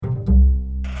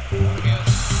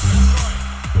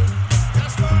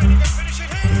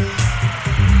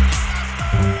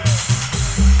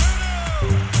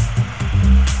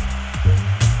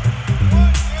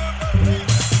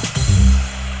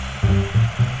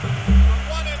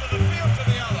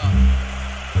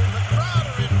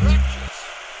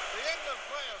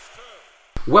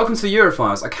Welcome to the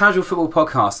Europhiles, a casual football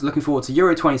podcast looking forward to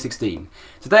Euro 2016.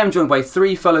 Today I'm joined by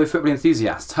three fellow football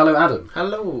enthusiasts. Hello Adam.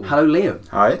 Hello. Hello Liam.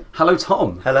 Hi. Hello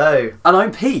Tom. Hello. And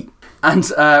I'm Pete. And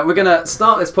we're going to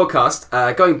start this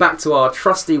podcast going back to our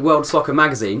trusty World Soccer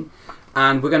magazine,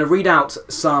 and we're going to read out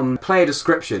some player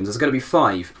descriptions. There's going to be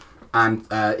 5, and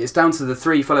it's down to the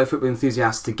 3 fellow football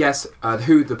enthusiasts to guess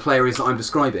who the player is that I'm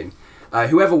describing.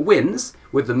 Whoever wins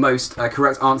with the most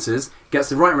correct answers gets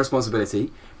the right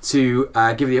responsibility to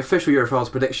give the official Europhiles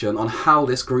prediction on how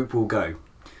this group will go.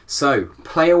 So,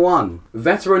 player 1,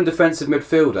 veteran defensive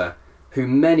midfielder who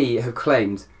many have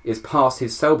claimed is past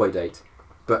his sell-by date,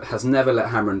 but has never let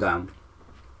Hammeren down.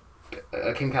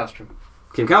 Kim Kallstrom.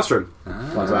 Kim Kallstrom.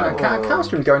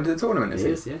 Kallstrom's going to the tournament, is he?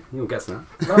 He is, yeah. He'll get to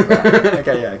that. Love that.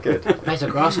 Okay, yeah, good. Plays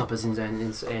with grasshoppers in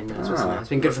Switzerland. It's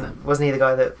been good for them. Wasn't he the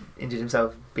guy that injured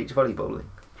himself beach volleyballing?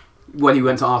 When he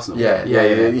went to Arsenal. Yeah.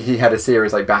 He had a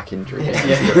serious back injury.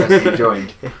 He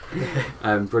joined.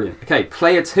 Brilliant. Okay,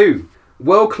 player 2,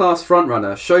 world-class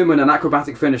frontrunner, showman and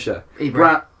acrobatic finisher.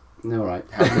 No, right.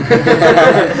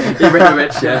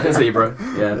 Ibrahimovic, yeah, Zebra.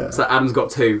 Yeah. So Adam's got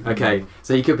 2. Okay,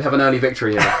 so he could have an early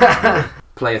victory here.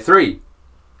 Player 3.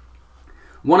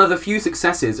 One of the few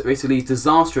successes of Italy's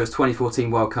disastrous 2014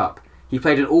 World Cup. He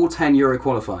played in all 10 Euro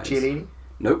qualifiers. Chiellini?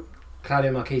 Nope.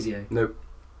 Claudio Marchisio. Nope.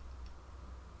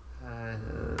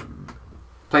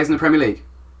 Plays in the Premier League.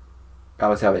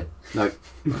 Balotelli. No.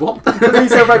 What? Doesn't he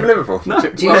still play for Liverpool? No.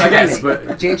 Well, I guess, but...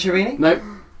 Giaccherini? No.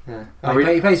 Yeah.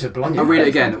 He plays for Bologna. I'll read it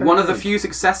again. One of the few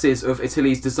successes of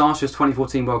Italy's disastrous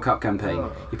 2014 World Cup campaign.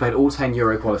 Oh. He played all 10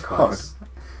 Euro qualifiers.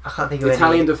 I can't think of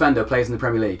Italian any. defender plays in the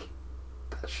Premier League.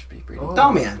 That should be pretty.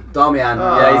 Darmian. Darmian.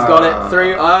 Oh. Yeah, he's got it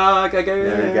through. Okay, go.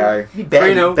 There we go. He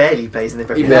 3-0. barely plays in the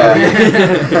Premier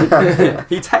League.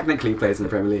 He technically plays in the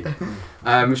Premier League.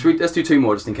 Let's do 2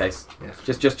 more just in case. Yeah.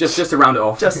 Just to round it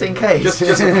off. Just in case. Just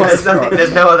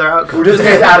there's no other outcome. We'll just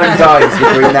get Adam dies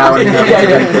between now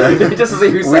and Just to see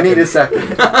who's we second. need a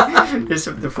second.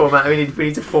 Just the format. We need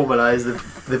to formalise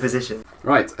the position.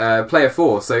 Right, player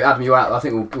 4. So Adam, you're out. I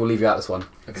think we'll leave you out this one.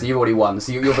 Okay. So you've already won.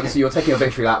 So you're taking a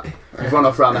victory lap. You've run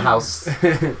off around the house.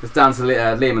 It's down to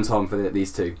Liam and Tom for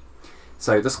these 2.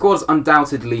 So the squad's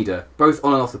undoubted leader, both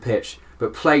on and off the pitch,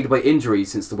 but plagued by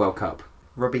injuries since the World Cup.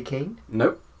 Robbie Keane?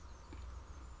 Nope.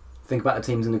 Think about the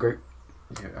teams in the group.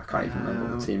 Yeah, I can't even remember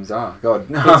what the teams are. God,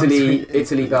 no.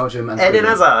 Italy, Belgium, and Eden Sweden.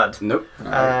 Hazard? Nope.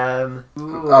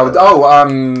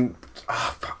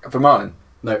 Vermaelen.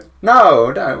 No.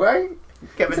 No, don't wait.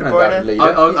 Kevin He's De an Bruyne? undoubted leader.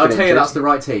 I'll He's tell been you injured. that's the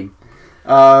right team.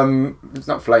 It's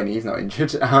not Fellaini. He's not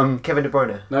injured. Kevin De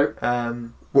Bruyne? No.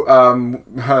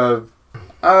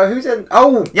 Who's in?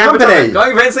 Oh, Yeah, Company.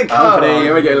 Going Vincent Company.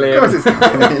 Here we go, Liam. Of course it's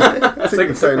Company. It's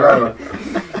taken so long.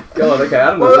 God, okay,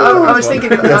 Adam. Well, I was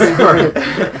thinking.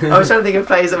 I was trying to think of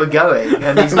players that were going,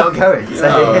 and he's not going.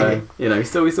 So. He's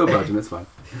still Belgium. It's fine.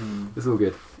 It's all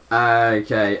good.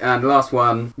 Okay, and last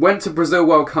one. Went to Brazil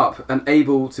World Cup and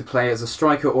able to play as a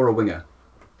striker or a winger.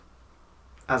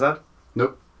 Hazard?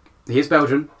 Nope. He is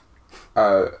Belgian.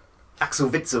 Axel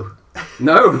Witsel.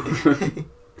 No.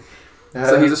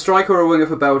 So he's a striker or a winger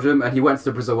for Belgium, and he went to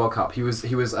the Brazil World Cup. He was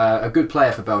a good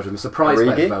player for Belgium, a surprise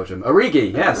player for Belgium.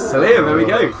 Origi, yes. So Liam, there we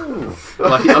go.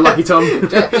 Unlucky Tom.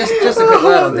 Just a quick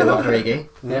word on Divock Origi.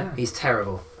 Yeah. He's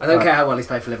terrible. I don't care how well he's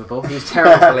played for Liverpool. He was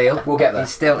terrible for Lille. We'll get there.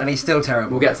 He's still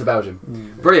terrible. We'll get to Belgium.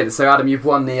 Brilliant. So Adam, you've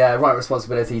won the right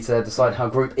responsibility to decide how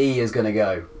Group E is going to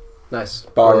go. Nice.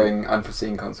 Barring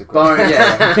unforeseen consequences.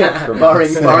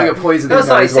 Barring a poison. That's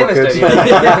like sinister.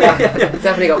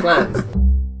 Definitely got plans.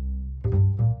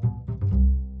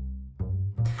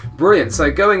 Brilliant. So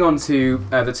going on to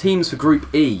the teams for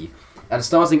Group E, and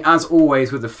starting as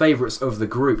always with the favourites of the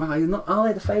group. Are they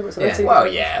the favourites of the team? Well,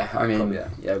 yeah. I mean,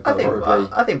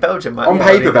 I think Belgium might. On be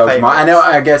paper, the Belgium are. favourites.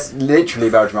 I guess literally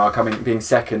Belgium are being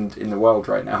second in the world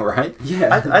right now, right?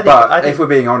 Yeah. I think if we're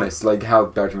being honest, how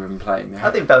Belgium have been playing, I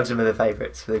think Belgium are the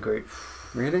favourites for the group.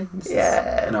 really?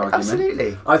 Yeah, an argument.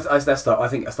 absolutely. Let's start. I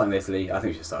think starting with Italy. I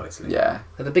think we should start with Italy. Yeah.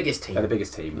 They're the biggest team. They're the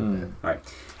biggest team. Right.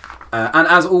 And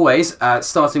as always,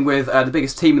 starting with the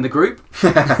biggest team in the group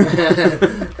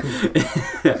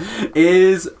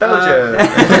is Belgium.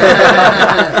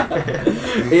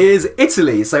 is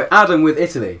Italy. So Adam with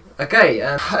Italy. Okay,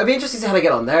 it'd be interesting to see how they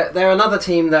get on. They're another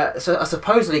team that are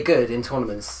supposedly good in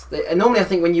tournaments. Normally, I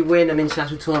think when you win an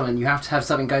international tournament, you have to have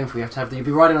something going for you. You'll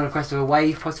be riding on a crest of a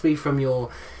wave, possibly from your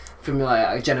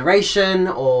a generation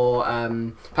or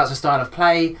perhaps a style of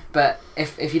play. But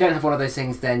if you don't have one of those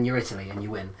things, then you're Italy and you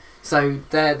win. So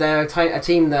they're a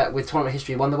team that, with tournament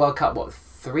history, won the World Cup,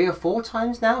 3 or 4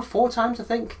 times now. 4 times, I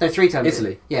think. No, 3 times.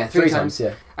 Italy. Yeah, 3 times.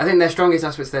 Yeah. I think their strongest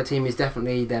aspects of their team is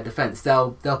definitely their defence.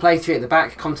 They'll play 3 at the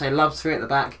back. Conte loves 3 at the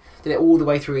back. Did it all the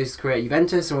way through his career at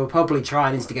Juventus, and will probably try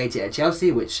and instigate it at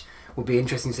Chelsea, which will be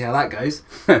interesting to see how that goes.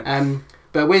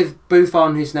 But with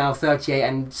Buffon, who's now 38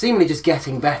 and seemingly just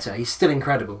getting better, he's still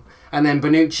incredible. And then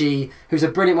Bonucci, who's a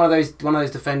brilliant one of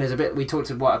those defenders. We talked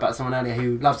about someone earlier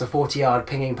who loves a 40-yard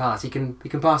pinging pass. He can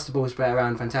pass the ball spread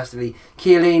around fantastically.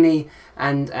 Chiellini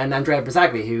and Andrea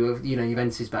Brazzagli, who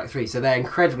Juventus' back 3. So they're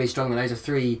incredibly strong. And those are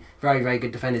 3 very, very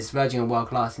good defenders, verging on world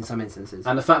class in some instances.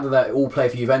 And the fact that they all play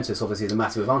for Juventus obviously is a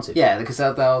massive advantage. Yeah, because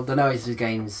they'll know his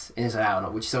games inside out or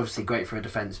not, which is obviously great for a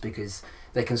defence because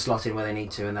they can slot in where they need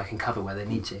to and they can cover where they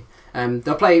need to.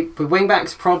 They'll play with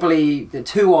wing-backs, probably the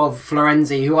 2 of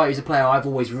Florenzi, who is a player I've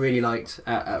always really liked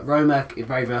at Roma,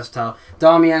 very versatile.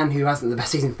 Darmian, who hasn't the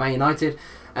best season for Man United.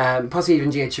 Possibly even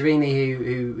Giaccherini,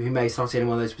 who may slot in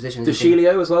one of those positions. De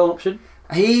Sciglio as well, option?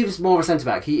 He's more of a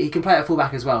centre-back. He can play at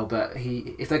full-back as well, but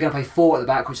if they're going to play 4 at the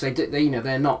back, which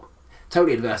they're not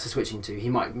totally adverse to switching to, he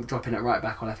might drop in at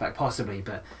right-back or left-back, possibly,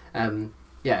 but...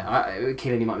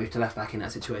 Chiellini might move to left back in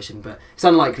that situation, but it's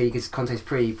unlikely because Conte's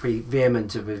pretty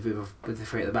vehement with the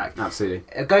 3 at the back.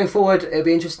 Absolutely. Going forward, it'll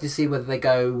be interesting to see whether they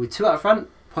go with 2 up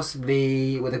front,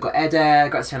 possibly where they've got Eder,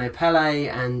 Graziano Pelle,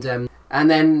 and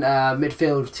then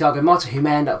midfield Thiago Motta, who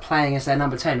may end up playing as their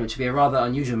number 10, which would be a rather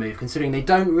unusual move considering they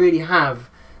don't really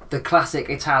have the classic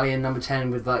Italian number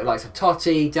 10 with the likes of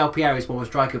Totti. Del Piero is more a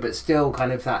striker, but still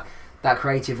kind of that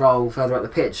creative role further up the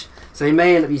pitch. So they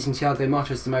may end up using Thiago Motta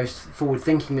as the most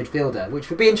forward-thinking midfielder, which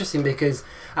would be interesting because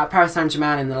at Paris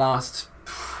Saint-Germain in the last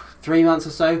 3 months or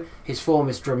so, his form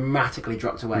has dramatically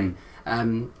dropped away.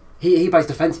 He plays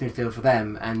defensive midfield for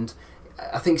them, and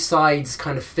I think sides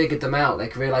kind of figured them out. They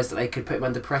realised that they could put him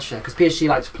under pressure because PSG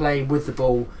like to play with the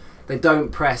ball. They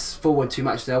don't press forward too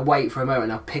much. They'll wait for a moment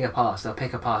and they'll ping a pass. They'll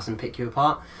pick a pass and pick you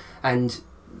apart. And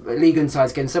Ligue 1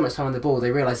 sides getting so much time on the ball, they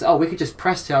realised, we could just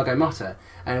press Thiago Motta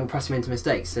and press him into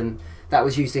mistakes. And that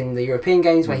was used in the European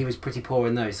games where he was pretty poor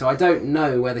in those. So I don't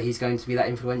know whether he's going to be that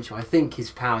influential. I think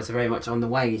his powers are very much on the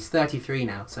way. He's 33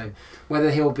 now, so whether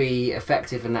he'll be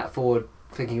effective in that forward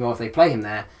thinking role if they play him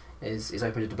there is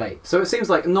open to debate. So it seems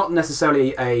like not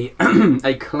necessarily a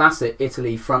a classic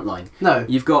Italy front line. No.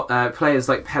 You've got players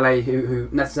like Pele who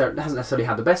hasn't necessarily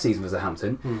had the best season with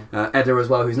Southampton. Eder as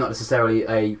well, who's not necessarily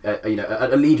a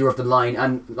leader of the line,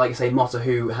 and like you say, Motta,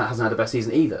 who hasn't had the best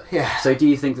season either. Yeah. So do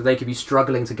you think that they could be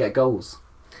struggling to get goals?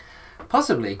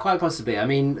 Possibly, quite possibly. I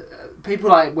mean,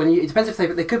 people like it depends if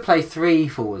they could play 3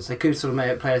 forwards. They could sort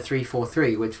of play a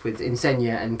 3-4-3, which with Insigne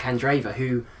and Candreva,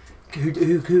 who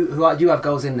do have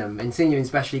goals in them. Insigne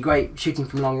especially great shooting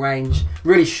from long range,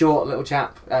 really short little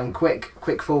chap,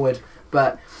 quick forward.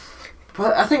 But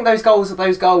I think those goals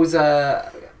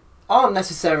aren't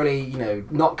necessarily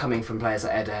not coming from players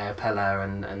like Eder, Pelle,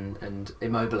 and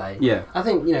Immobile. Yeah. I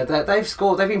think they've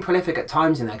scored. They've been prolific at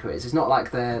times in their careers. It's not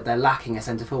like they're lacking a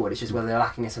centre forward. It's just whether they're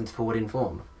lacking a centre forward in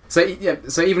form. So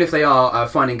even if they are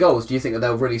finding goals, do you think that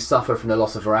they'll really suffer from the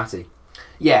loss of Verratti?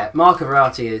 Yeah, Marco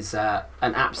Verratti is an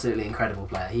absolutely incredible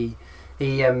player. He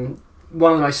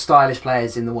one of the most stylish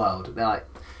players in the world. Like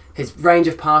his range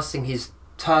of passing, his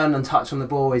turn and touch on the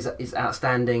ball is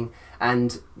outstanding,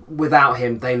 and without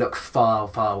him, they look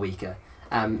far weaker.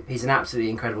 He's an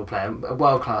absolutely incredible player, a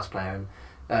world class player,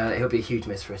 and he'll be a huge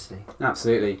miss for Italy.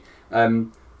 Absolutely.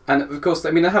 And of course,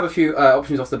 I mean, they have a few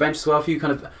options off the bench as well. A few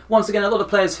kind of, once again, a lot of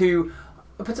players who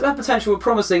have potential,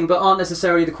 promising, but aren't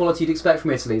necessarily the quality you'd expect from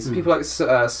Italy. So people like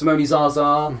Simone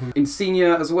Zaza, Insigne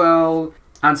as well,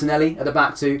 Antonelli at the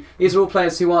back too. These are all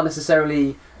players who aren't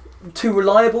necessarily too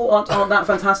reliable, aren't that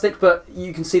fantastic, but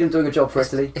you can see them doing a job for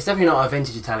Italy. It's definitely not a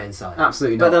vintage Italian side.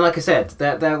 Absolutely not. But then, like I said,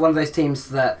 they're one of those teams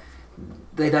that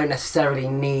they don't necessarily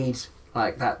need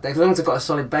like that. As long as they've got a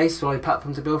solid base, solid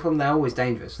platform to build from, they're always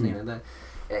dangerous. They're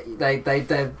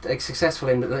successful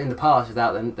in the past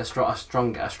without a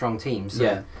strong team. So,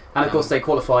 yeah, and of course they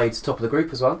qualified top of the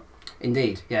group as well.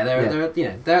 Indeed, yeah,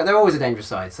 they're always a dangerous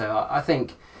side. So I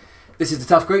think this is a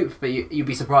tough group, but you'd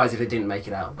be surprised if they didn't make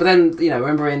it out. But then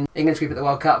remember in England's group at the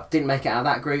World Cup, didn't make it out of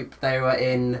that group. They were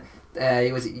in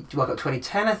was it World Cup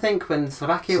 2010, I think, when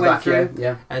Slovakia went through.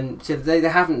 Yeah, and so they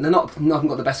haven't got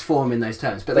the best form in those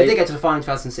terms, but they did get to the final in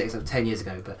 2006, 10 years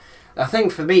ago. But I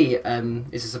think for me,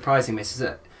 it's a surprising miss is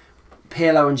that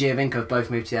Pirlo and Giovinco have both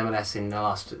moved to the MLS in the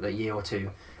last year or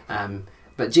two.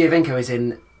 But Giovinco is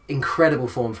in incredible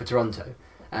form for Toronto.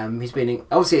 He's been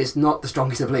obviously it's not the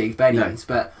strongest of leagues by any means,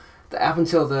 but up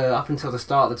until the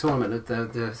start of the tournament,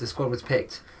 the squad was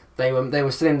picked. They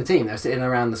were still in the team. They were still in and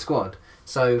around the squad.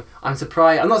 So I'm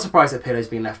surprised. I'm not surprised that Pirlo's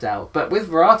been left out. But with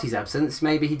Verratti's absence,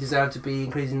 maybe he deserved to be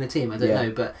included in the team. I don't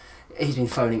know, but he's been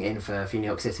phoning in for New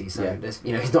York City, so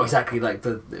he's not exactly like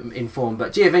the informed.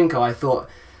 But Giovinco, I thought,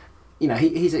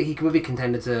 he could be a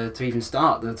contender to even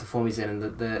start the form he's in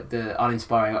and the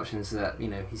uninspiring options that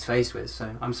he's faced with.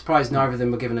 So I'm surprised neither of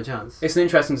them were given a chance. It's an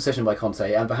interesting decision by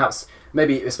Conte, and perhaps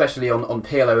maybe especially on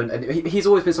Pirlo, and he's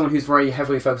always been someone who's very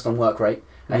heavily focused on work rate,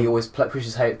 and he always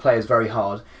pushes players very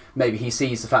hard. Maybe he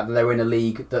sees the fact that they're in a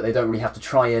league that they don't really have to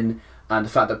try in, and the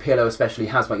fact that Pirlo especially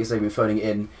has, like you say, been phoning it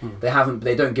in.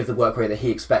 They don't give the work rate that he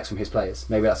expects from his players.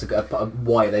 Maybe that's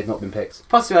why they've not been picked.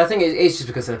 Possibly, I think it's just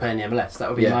because they're playing the MLS. That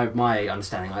would be my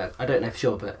understanding. I don't know for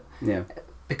sure, but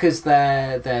because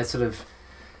they're sort of,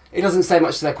 it doesn't say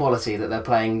much to their quality that they're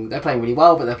playing really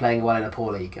well, but they're playing well in a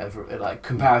poor league, like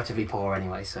comparatively poor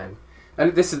anyway. So,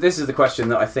 and this is the question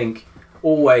that I think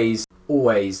always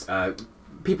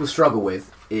people struggle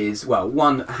with is, well,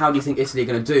 one, how do you think Italy are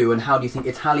going to do, and how do you think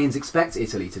Italians expect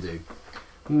Italy to do?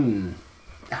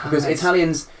 Because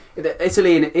Italy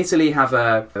have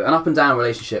an up and down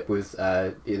relationship with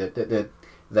the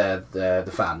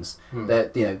fans.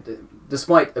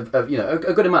 Despite a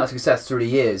good amount of success through the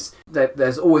years,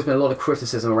 there's always been a lot of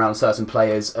criticism around certain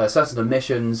players, certain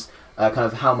omissions, kind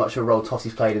of how much of a role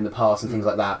Totti's played in the past and things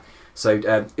like that. So,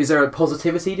 is there a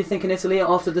positivity, do you think, in Italy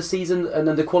after the season and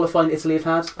then the qualifying Italy have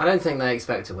had? I don't think they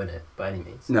expect to win it by any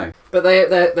means. No, but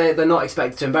they're not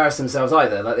expected to embarrass themselves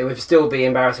either. Like, it would still be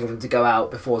embarrassing for them to go out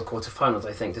before the quarterfinals,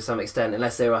 I think, to some extent,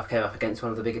 unless they came up against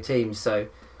one of the bigger teams. So,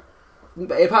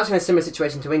 but perhaps in a similar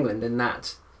situation to England, in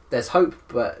that there's hope,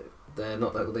 but they're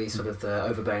not the sort of the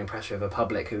overbearing pressure of a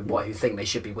public who think they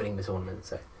should be winning the tournament.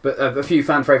 So. But a few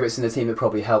fan favourites in the team that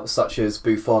probably help, such as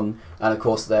Buffon, and of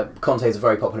course Conte is a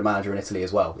very popular manager in Italy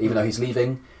as well. Even though he's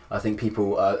leaving, I think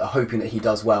people are hoping that he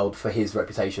does well for his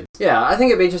reputation. Yeah, I think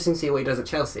it'd be interesting to see what he does at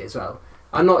Chelsea as well.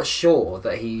 I'm not sure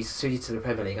that he's suited to the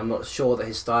Premier League. I'm not sure that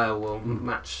his style will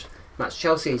match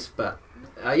Chelsea's, but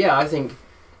I think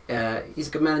he's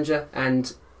a good manager,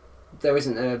 and there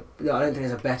isn't I don't think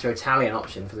there's a better Italian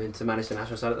option for them to manage the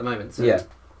national side at the moment. So. Yeah.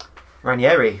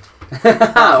 Ranieri.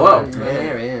 Well,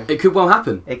 Ranieri, yeah. It could well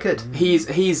happen. It could. He's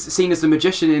seen as the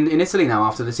magician in Italy now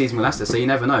after the season with Leicester, so you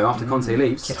never know after Conte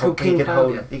leaves. He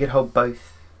could hold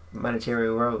both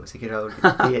managerial roles. He could hold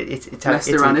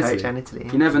Leicester and coach Italy. and Italy.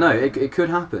 You never know. It could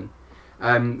happen.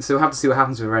 So we'll have to see what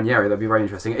happens with Ranieri. That'll be very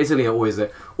interesting. Italy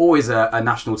are always a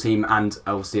national team, and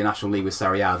obviously a national league with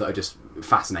Serie A that are just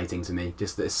fascinating to me.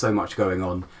 Just there's so much going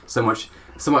on, so much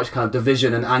kind of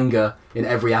division and anger in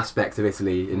every aspect of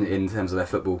Italy in terms of their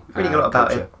football. Reading a lot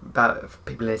about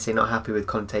people in Italy not happy with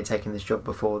Conte taking this job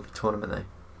before the tournament though,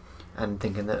 and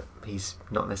thinking that he's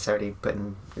not necessarily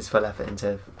putting his full effort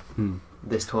into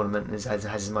this tournament and has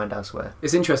his mind elsewhere.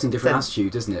 It's interesting, different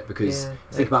attitude, isn't it? Because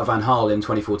think about Van Gaal in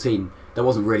 2014. There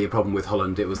wasn't really a problem with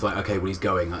Holland. It was like, okay, well, he's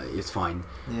going, it's fine.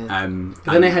 Yeah.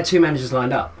 But then they had two managers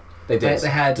lined up. They did. They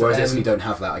had, whereas Italy don't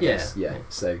have that, I guess. Yeah.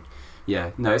 So,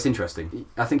 no, it's interesting.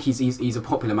 I think he's a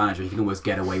popular manager. He can almost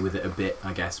get away with it a bit,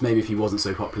 I guess. Maybe if he wasn't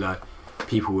so popular,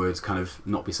 people would kind of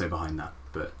not be so behind that.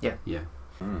 But yeah.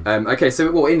 Okay,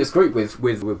 so in this group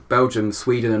with Belgium,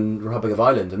 Sweden, and Republic of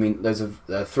Ireland, I mean, those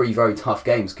are three very tough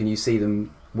games. Can you see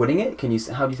them winning it?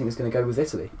 How do you think it's going to go with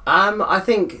Italy? I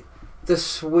think the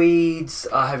Swedes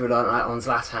are heavily reliant on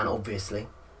Zlatan, obviously,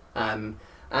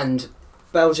 and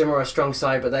Belgium are a strong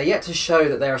side, but they're yet to show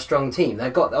that they're a strong team.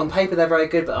 They've got on paper they're very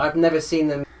good, but I've never seen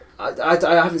them. I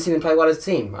haven't seen them play well as a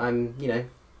team.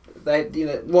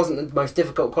 It wasn't the most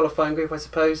difficult qualifying group, I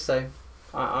suppose. So.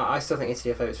 I still think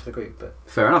Italy are favourites for the group, but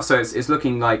fair enough. So it's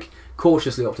looking like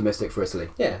cautiously optimistic for Italy.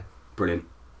 Yeah, brilliant.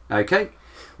 Okay,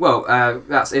 well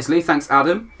that's Italy. Thanks,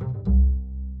 Adam.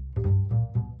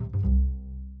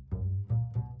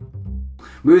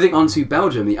 Moving on to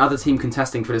Belgium, the other team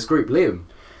contesting for this group, Liam.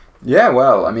 Yeah,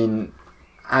 well, I mean,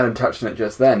 Adam touched on it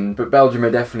just then, but Belgium are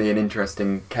definitely an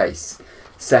interesting case.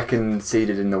 Second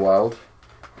seeded in the world,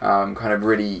 kind of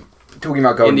really. Talking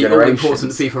about golden generation. In the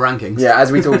all-important FIFA rankings. Yeah,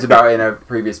 as we talked about in a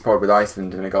previous pod with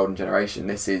Iceland and a golden generation,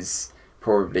 this is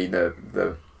probably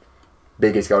the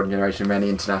biggest golden generation of any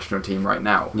international team right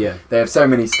now. Yeah. They have so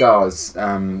many stars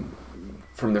from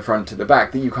the front to the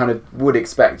back that you kind of would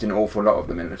expect an awful lot of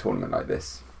them in a tournament like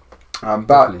this. But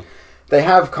definitely. They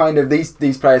have kind of,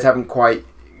 these players haven't quite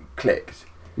clicked.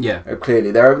 Yeah.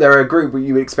 Clearly. They're a group where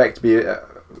you would expect to be...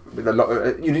 with a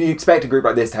lot, you expect a group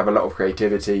like this to have a lot of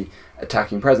creativity,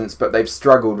 attacking presence, but they've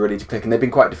struggled really to click, and they've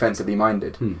been quite defensively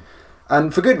minded,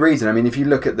 and for good reason. I mean, if you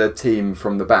look at the team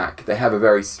from the back, they have a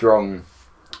very strong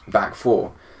back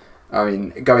four, I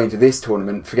mean, going into this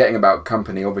tournament, forgetting about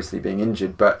Company obviously being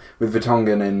injured, but with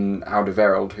Vertonghen and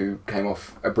Alderweireld, who came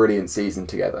off a brilliant season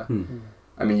together,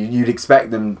 I mean, you'd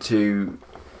expect them to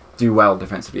do well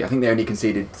defensively. I think they only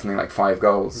conceded something like 5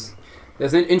 goals.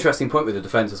 There's an interesting point with the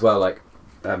defence as well. Like,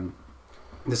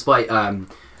 despite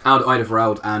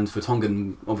Alderweireld and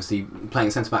Vertonghen obviously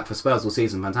playing centre back for Spurs all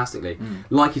season fantastically,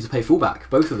 likely to play fullback,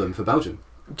 both of them for Belgium.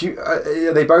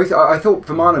 Are they both? I thought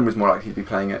Vermaelen was more likely to be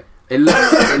playing it. It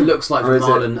looks like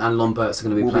Vermaelen and Lombert's are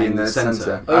going to be playing the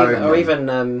centre. Or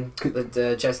even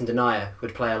Jason Denayer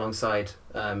would play alongside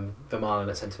Vermaelen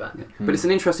at centre back. Yeah. But it's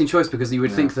an interesting choice because you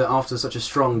would think that after such a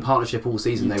strong partnership all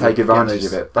season, they take would advantage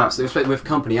of it. Absolutely, with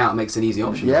Company out, it makes an easy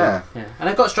option. Yeah. And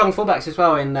they've got strong fullbacks as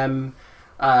well in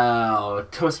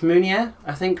Thomas Meunier,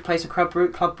 I think, plays for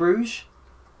Club Bruges.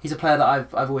 He's a player that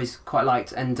I've always quite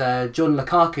liked, and Jordan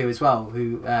Lukaku as well,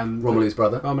 who Romelu's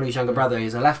brother. Romelu's younger brother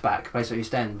is a left back, plays for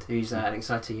Ostend, who's an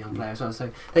exciting young player as well.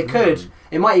 So they could.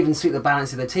 It might even suit the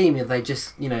balance of the team if they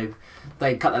just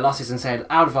they cut their losses and said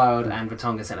Alderweireld and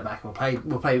Vertonghen centre back. We'll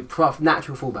play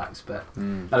natural fullbacks, but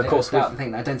and of course I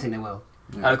don't think they will.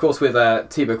 Yeah. And of course with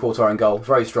Thibaut Courtois in goal,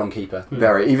 very strong keeper.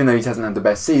 Very, even though he hasn't had the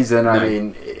best season. I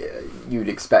mean, you'd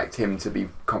expect him to be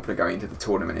confident going into the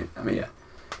tournament. I mean,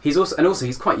 he's also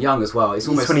he's quite young as well. He's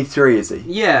almost 23, is he?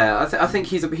 Yeah, I think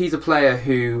he's a player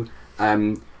who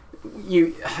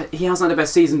he hasn't had the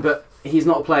best season, but he's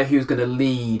not a player who's going to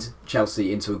lead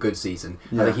Chelsea into a good season.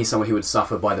 I think he's someone who would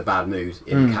suffer by the bad mood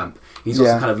in camp. He's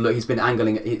also kind of he's been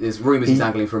angling. There's rumours he's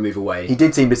angling for a move away. He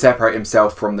did seem to separate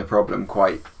himself from the problem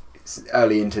quite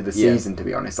early into the season. To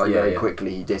be honest, very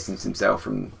quickly he distanced himself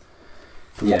from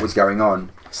what was going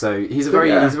on. So he's a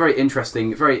very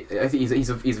interesting. I think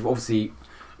he's obviously.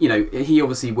 He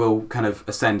obviously will kind of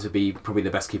ascend to be probably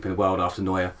the best keeper in the world after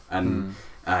Neuer, and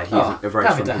he's a very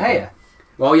David strong De Gea. keeper.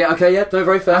 Well, no,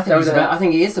 very fair. I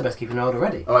think he is the best keeper in the world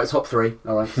already. All right, top 3.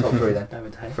 All right, top 3 then.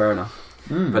 David De Gea. Fair enough.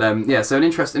 But so an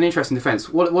interesting defence.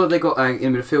 What have they got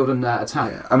in midfield and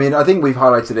attack? Yeah. I mean, I think we've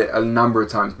highlighted it a number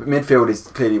of times, but midfield is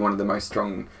clearly one of the most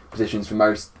strong positions for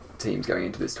most teams going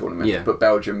into this tournament. Yeah. But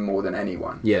Belgium more than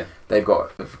anyone. Yeah, they've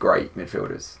got great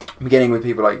midfielders. Beginning with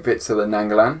people like Witsel and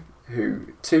Nangolan, who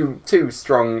two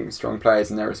strong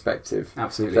players in their respective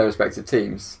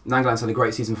teams. Nangolan's had a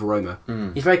great season for Roma.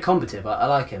 He's very combative. I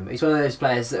like him. He's one of those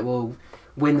players that will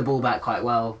win the ball back quite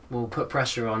well. Will put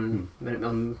pressure on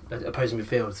opposing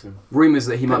midfields. Rumours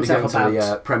that he might be going to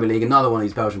the Premier League. Another one of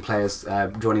these Belgian players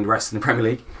joining the rest in the Premier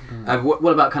League.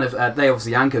 What about kind of they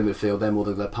obviously anchor midfield? They're more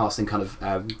the passing kind of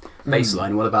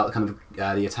baseline. What about kind of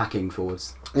the attacking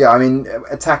forwards? Yeah, I mean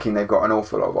attacking they've got an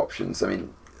awful lot of options. I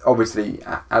mean. Obviously,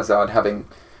 Hazard having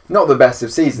not the best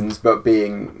of seasons, but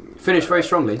being finished very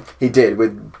strongly. He did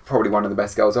with probably one of the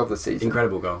best goals of the season.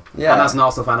 Incredible goal. Yeah, and as an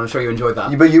Arsenal fan, I'm sure you enjoyed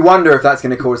that. But you wonder if that's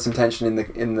going to cause some tension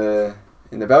in the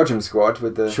Belgium squad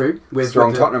with the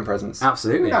strong Tottenham presence.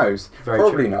 Absolutely. Who knows? Very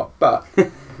probably true. Not. But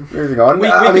moving on,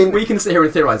 we can sit here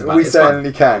and theorise about it. We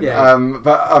certainly can. Yeah.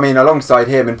 But I mean, alongside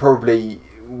him, and probably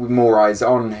with more eyes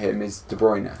on him, is De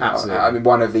Bruyne. Absolutely. I mean,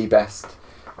 one of the best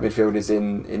midfielders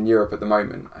in Europe at the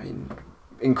moment. I mean.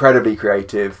 Incredibly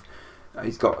creative.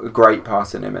 He's got a great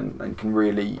pass in him and can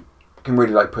really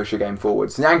like push a game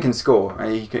forwards and can score. I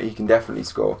mean, he can definitely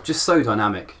score. Just so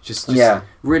dynamic. Just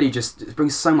really it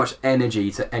brings so much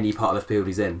energy to any part of the field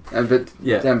he's in. But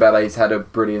Dembele's had a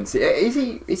brilliant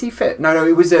season. Is he fit? No.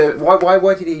 It was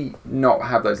why did he not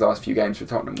have those last few games for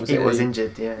Tottenham? He was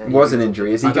injured. Yeah. It was an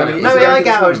injury. Is he going? No, he eye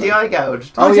gouged. He eye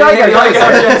gouged. Oh yeah,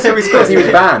 yeah. So he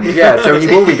was banned. Yeah, so he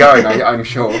will be going. I'm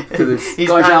sure.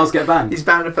 Guy Giles get banned. He's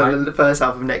banned for the first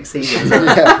half of next season.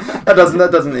 Yeah, that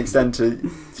doesn't extend to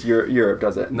Europe,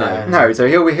 does it? No. So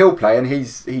he'll play, and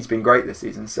he's been great this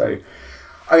season. So,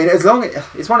 I mean,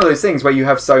 it's one of those things where you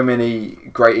have so many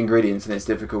great ingredients, and it's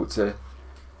difficult to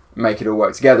make it all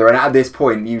work together. And at this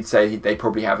point, you'd say they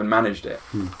probably haven't managed it.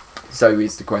 So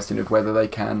it's the question of whether they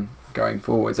can going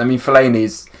forwards. I mean,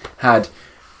 Fellaini's had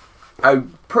a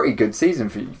pretty good season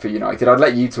for United. I'd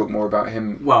let you talk more about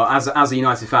him. Well, as a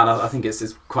United fan, I think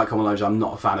it's quite common knowledge I'm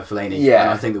not a fan of Fellaini. Yeah.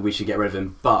 And I think that we should get rid of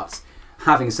him. But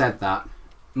having said that,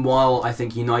 while I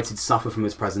think United suffer from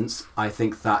his presence, I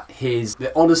think that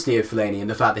the honesty of Fellaini and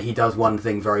the fact that he does one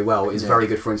thing very well is very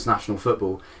good for international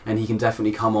football, and he can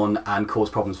definitely come on and cause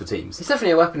problems for teams. He's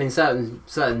definitely a weapon in certain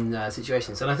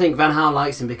situations, and I think Van Gaal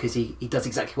likes him because he does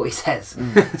exactly what he says.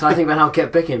 So I think Van Gaal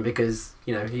kept picking because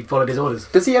he followed his orders.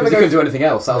 Does he ever couldn't do anything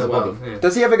else? That was the problem. Yeah.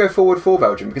 Does he ever go forward for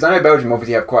Belgium? Because I know Belgium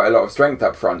obviously have quite a lot of strength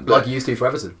up front, like he used to for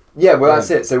Everton. Yeah, well that's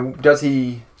it. So does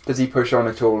he push on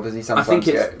at all? Does he sometimes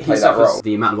play that role?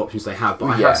 The amount of options they have, but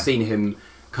I have seen him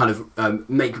kind of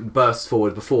make bursts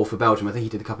forward before for Belgium. I think he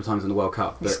did a couple of times in the World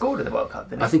Cup. He scored in the World Cup,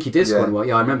 didn't he? I think he did score in the World.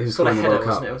 Yeah, I remember he scored scored in the World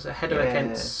Cup. It was a header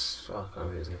against. Oh, I can't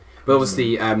remember his name. But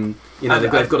obviously,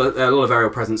 they've got a lot of aerial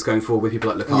presence going forward with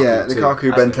people like Lukaku. Yeah, too.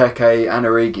 Lukaku, Benteke, and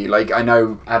Origi. Like, I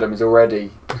know Adam has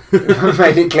already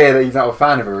made it clear that he's not a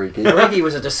fan of Origi. Origi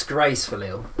was a disgrace for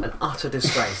Lille, an utter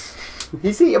disgrace.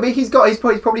 He's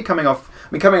probably coming off.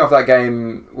 Coming off that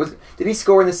game, did he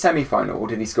score in the semi-final or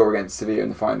did he score against Sevilla in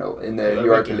the final in the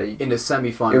Europa League? In the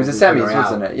semi-final. It was the semis,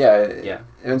 wasn't it? Yeah. Yeah.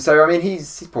 And so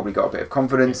he's probably got a bit of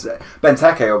confidence.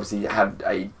 Benteke obviously had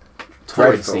a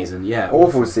torrid season,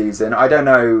 awful season. I don't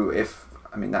know if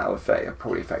that'll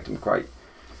probably affect him quite.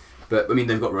 But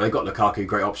they've got Lukaku,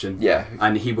 great option. Yeah,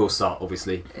 and he will start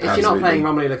obviously. If you're not playing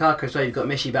Romelu Lukaku, so you've got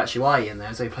Michy Batshuayi in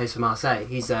there, so he plays for Marseille.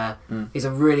 He's a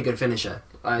really good finisher.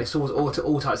 He scores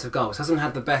all types of goals. Hasn't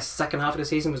had the best second half of the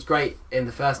season. Was great in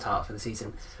the first half of the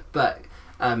season, but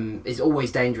is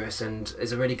always dangerous and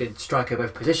is a really good striker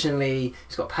both positionally.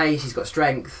 He's got pace, he's got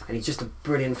strength, and he's just a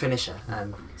brilliant finisher.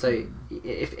 So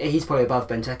if he's probably above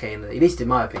Benteke, at least in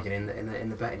my opinion, in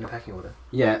the pecking order.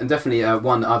 Yeah, and definitely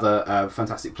one other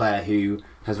fantastic player who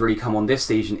has really come on this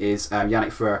season is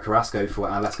Yannick Ferreira Carrasco for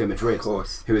Atletico Madrid, of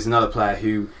course, who is another player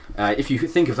who, if you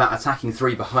think of that attacking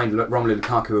three behind Romelu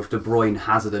Lukaku of De Bruyne,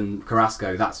 Hazard and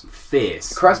Carrasco, that's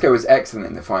fierce. Carrasco was excellent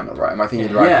in the final, right? Am I thinking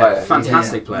the right player?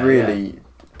 Fantastic player. Really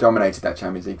dominated that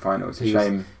Champions League final. It's a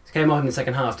shame. He came on in the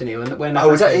second half, didn't he?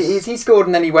 Is he scored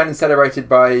and then he went and celebrated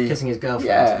by kissing his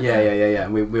girlfriend? Yeah.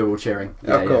 And we were all cheering.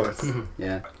 Of course.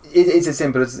 Yeah. It's as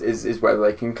simple as whether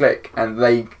they can click, and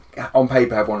they on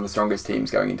paper have one of the strongest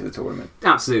teams going into the tournament.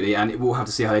 Absolutely, and we'll have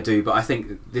to see how they do. But I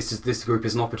think this group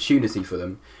is an opportunity for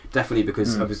them, definitely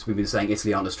because obviously we've been saying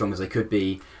Italy aren't as strong as they could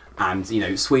be, and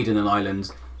Sweden and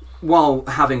Ireland, while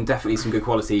having definitely some good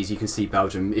qualities, you can see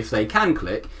Belgium, if they can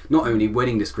click, not only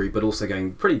winning this group but also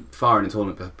going pretty far in the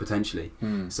tournament potentially.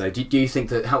 So do you think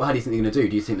that how do you think they're going to do?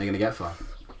 Do you think they're going to get far?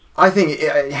 I think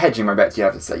hedging my bets, you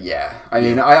have to say yeah.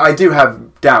 I do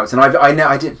have doubts, and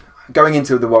I did going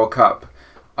into the World Cup.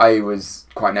 I was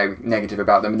quite negative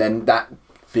about them, and then that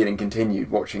feeling continued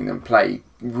watching them play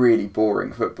really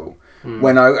boring football.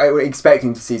 When I was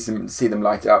expecting to see them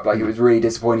light it up, it was really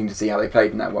disappointing to see how they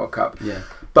played in that World Cup. Yeah.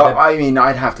 But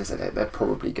I'd have to say that they're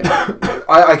probably going to.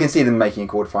 I can see them making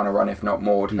a quarterfinal run, if not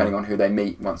more, depending on who they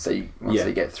meet once they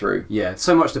get through. Yeah,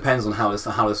 so much depends on how this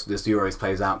Euros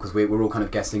plays out, because we're all kind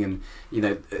of guessing, and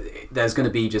there's going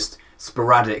to be just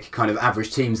sporadic kind of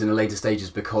average teams in the later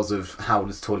stages because of how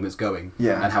this tournament's going,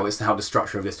 and how the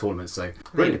structure of this tournament. So it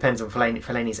really depends on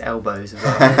Fellaini's elbows as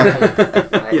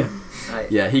well.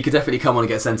 Yeah, he could definitely come on and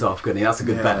get sent off, couldn't he? That's a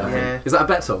good bet. I think. Is that a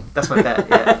bet, Tom? That's my bet.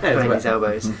 Yeah, Fellaini's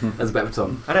elbows. That's a bet for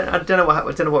Tom. I don't know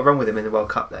what wrong with him in the World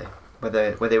Cup though.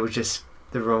 Whether it was just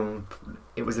the wrong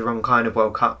kind of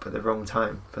World Cup at the wrong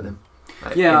time for them.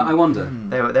 I wonder.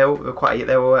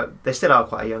 They still are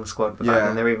quite a young squad, but back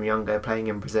then they were even younger, playing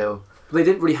in Brazil. They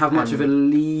didn't really have much of a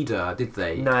leader, did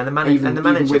they? No, and the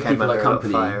manager came under a lot of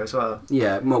fire as well.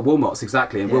 Yeah, Wilmot's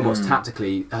exactly, and Wilmot's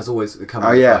tactically has always come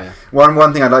under fire.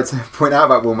 One thing I'd like to point out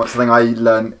about Wilmot, something I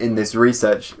learned in this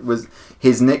research, was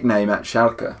his nickname at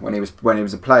Schalke when he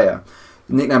was a player.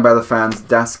 Nicknamed by the fans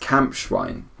Das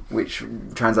Kampfschwein, which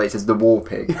translates as the war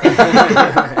pig.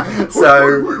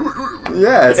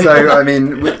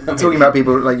 Talking about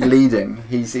people leading,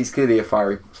 he's clearly a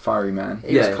fiery man.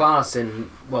 He was class in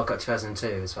World Cup 2002,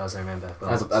 as far as I remember.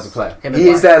 As a player, he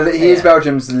is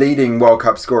Belgium's leading World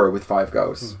Cup scorer with 5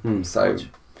 goals.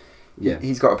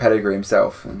 He's got a pedigree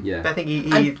himself. But I think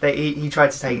he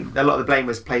tried to take a lot of the blame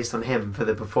was placed on him for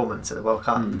the performance at the World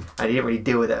Cup, and he didn't really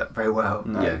deal with it very well.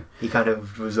 No. He kind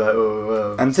of was like,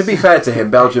 oh. And to be fair to him,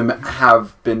 Belgium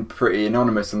have been pretty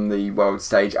anonymous on the world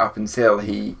stage up until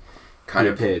he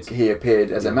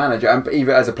appeared as a manager, and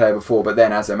even as a player before, but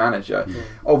then as a manager.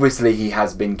 Obviously he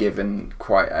has been given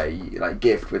quite a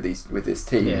gift with this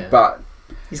team, but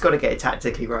he's got to get it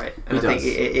tactically right, and I think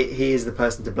he is the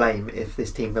person to blame if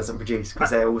this team doesn't produce,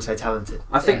 because they're all so talented.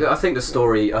 I think the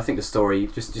story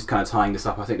just kind of tying this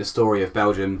up, I think the story of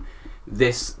Belgium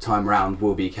this time round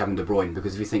will be Kevin De Bruyne,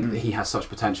 because if you think that he has such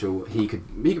potential, he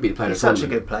could be the player of the tournament. He's such a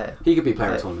good player. He could be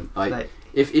player of the tournament.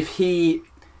 If he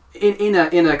in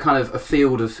a kind of a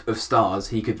field of stars,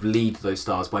 he could lead those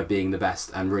stars by being the best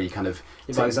and really kind of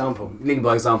leading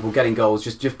by example, getting goals,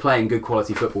 just playing good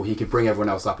quality football. He could bring everyone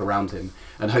else up around him,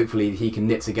 and hopefully he can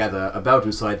knit together a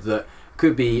Belgium side that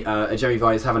could be a Jamie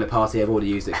Vardy's having a party. I've already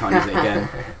used it, can't use it again.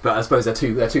 But I suppose they're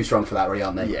too strong for that, really,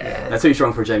 aren't they? Yeah, they're too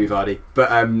strong for a Jamie Vardy.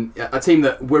 But a team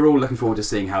that we're all looking forward to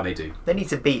seeing how they do. They need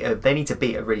to beat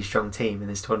a really strong team in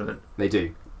this tournament. They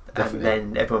do, definitely.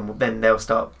 And then they'll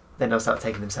start then they'll start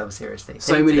taking themselves seriously.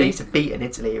 They need to beat in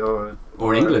Italy or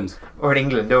England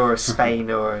or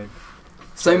Spain or.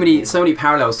 So many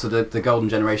parallels to the golden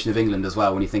generation of England as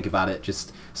well when you think about it.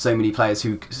 Just so many players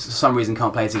who for some reason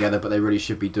can't play together, but they really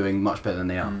should be doing much better than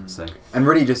they are. So and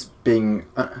really just being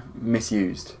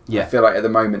misused. Yeah, I feel like at the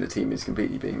moment the team is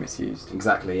completely being misused.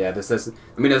 Exactly. Yeah.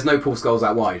 There's no Paul Scholes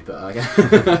out wide, but I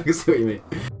can see what you mean.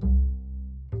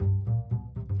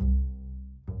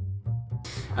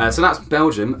 So that's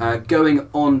Belgium. Going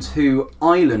on to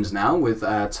Ireland now with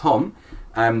Tom.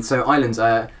 So Ireland,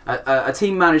 a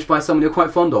team managed by someone you're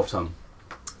quite fond of, Tom.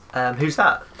 Who's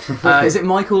that? Is it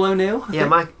Michael O'Neill?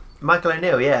 Michael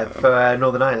O'Neill, for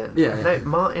Northern Ireland. Yeah. No,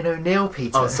 Martin O'Neill,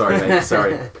 Peter. Oh, sorry, mate.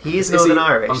 Sorry. He is Northern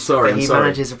Irish. I'm sorry. But he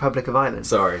manages Republic of Ireland.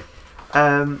 Sorry.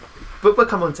 But we'll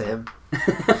come on to him.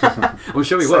 I'm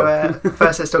sure we will.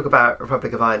 First, let's talk about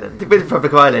Republic of Ireland. With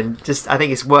Republic of Ireland, I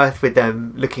think it's worth with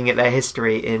them looking at their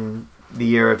history in the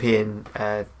European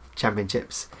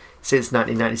Championships since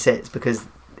 1996 because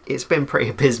it's been pretty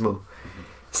abysmal.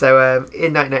 So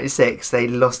in 1996, they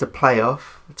lost a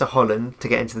playoff to Holland to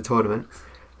get into the tournament.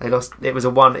 They lost. It was a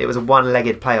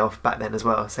one-legged playoff back then as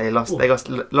well. So they lost. Ooh. They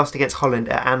lost against Holland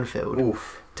at Anfield.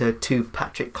 Oof. To 2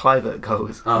 Patrick Kluivert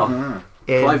goals. Oh,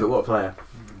 Kluivert, what a player!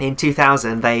 In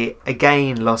 2000, they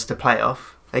again lost a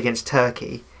playoff against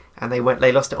Turkey, and they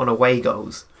lost it on away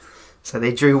goals. So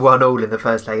they drew 1-1 in the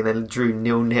first leg and then drew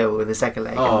 0-0 in the second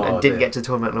leg and didn't get to the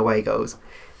tournament on away goals.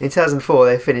 In 2004,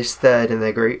 they finished third in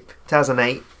their group.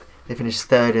 2008, they finished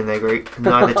third in their group,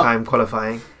 neither time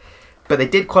qualifying. But they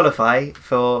did qualify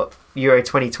for Euro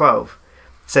 2012.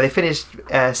 So they finished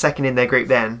second in their group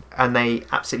then, and they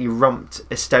absolutely romped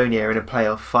Estonia in a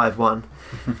playoff 5-1.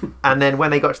 And then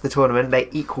when they got to the tournament, they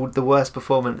equalled the worst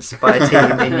performance by a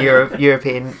team in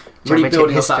European really Championship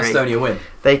building history. Up that Estonia win.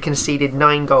 They conceded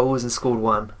 9 goals and scored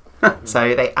 1.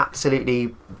 So they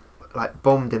absolutely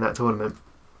bombed in that tournament.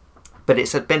 But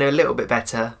it's been a little bit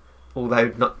better,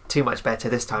 although not too much better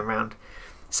this time round.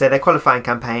 So their qualifying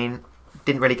campaign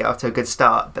didn't really get off to a good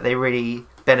start, but they really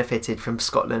benefited from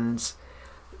Scotland's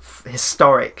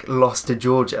historic loss to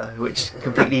Georgia, which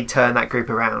completely turned that group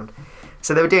around.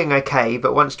 So they were doing okay,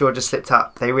 but once Georgia slipped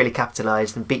up, they really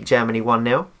capitalised and beat Germany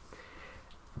 1-0.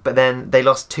 But then they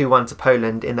lost 2-1 to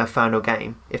Poland in their final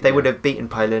game. If they would have beaten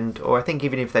Poland, or I think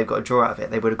even if they've got a draw out of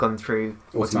it, they would have gone through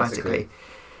automatically.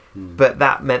 But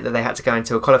that meant that they had to go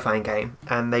into a qualifying game,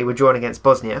 and they were drawn against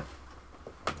Bosnia.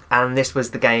 And this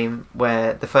was the game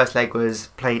where the first leg was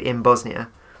played in Bosnia,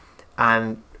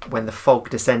 and when the fog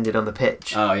descended on the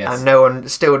pitch. Oh, yes. And no one,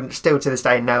 still to this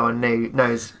day, no one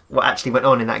knows what actually went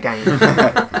on in that game.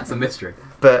 It's a mystery.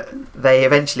 But they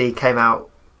eventually came out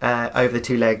over the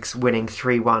 2 legs, winning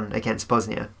 3-1 against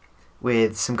Bosnia,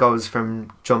 with some goals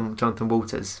from Jonathan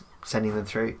Walters sending them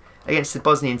through against the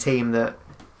Bosnian team that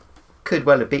could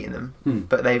well have beaten them,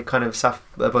 but they've kind of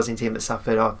the Bosnian team that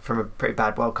suffered off from a pretty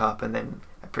bad World Cup and then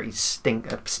a pretty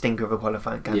stinker of a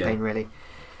qualifying campaign, really.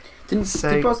 Did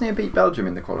Bosnia beat Belgium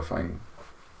in the qualifying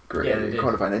group? Yeah, they did.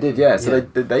 Qualifying, they did. Yeah, so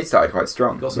they started quite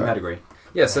strong. Got some pedigree.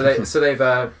 Yeah, so they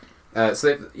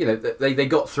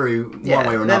got through one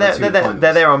way or another to the finals.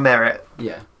 They're there on merit.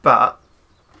 Yeah, but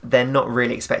they're not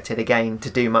really expected again to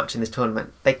do much in this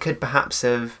tournament. They could perhaps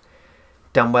have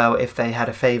done well if they had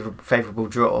a favourable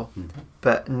draw,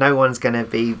 but no one's going to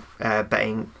be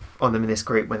betting on them in this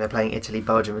group when they're playing Italy,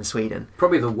 Belgium and Sweden.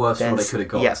 Probably the worst draw they could have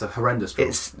got. Yeah, it's a horrendous draw.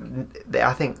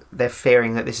 I think they're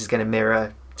fearing that this is going to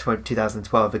mirror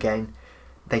 2012 again.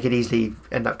 They could easily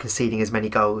end up conceding as many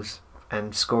goals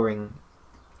and scoring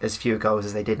as few goals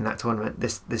as they did in that tournament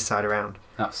this side around.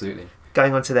 Absolutely.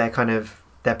 Going on to their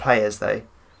players though,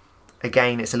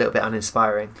 again it's a little bit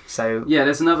uninspiring. So yeah,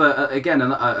 there's another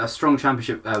a strong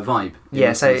championship vibe.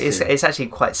 Yeah, so it's actually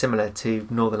quite similar to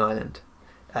Northern Ireland.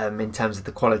 In terms of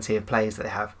the quality of players that they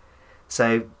have.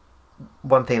 So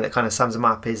one thing that kind of sums them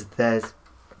up is their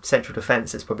central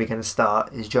defence that's probably going to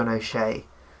start is John O'Shea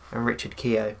and Richard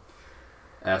Keogh.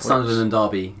 Sunderland and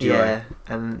Derby duo. Yeah,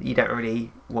 and you don't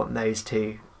really want those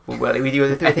two. Well, I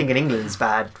think in England's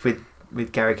bad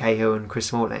with Gary Cahill and Chris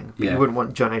Smalling, but you wouldn't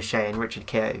want John O'Shea and Richard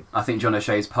Keogh. I think John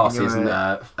O'Shea's past his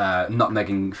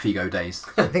nutmegging Figo days.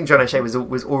 I think John O'Shea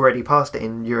was already past it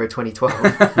in Euro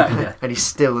 2012, and he's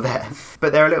still there.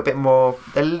 But they're a little bit more,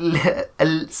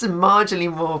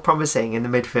 marginally more promising in the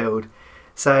midfield.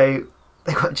 So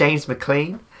they've got James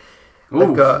McLean,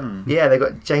 they've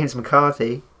got James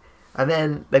McCarthy, and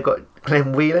then they've got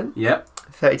Glenn Whelan. Yep.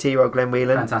 32-year-old Glenn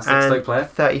Whelan. Fantastic and Stoke player.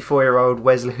 34-year-old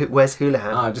Wes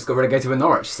Hoolahan. I just got relegated with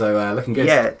Norwich, so looking good.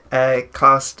 Yeah,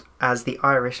 classed as the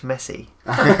Irish Messi.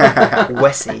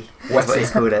 Wessie is what he's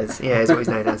called as. Yeah, is what he's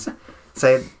known as.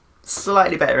 So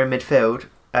slightly better in midfield,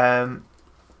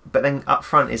 But then up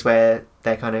front is where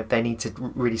they need to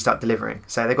really start delivering.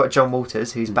 So they've got John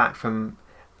Walters, who's back from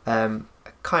a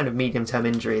kind of medium-term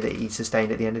injury that he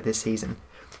sustained at the end of this season.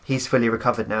 He's fully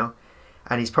recovered now,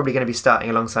 and he's probably going to be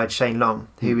starting alongside Shane Long,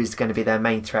 who is going to be their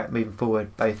main threat moving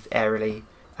forward, both aerially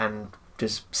and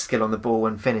just skill on the ball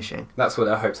and finishing. That's where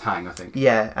their hopes hang, I think.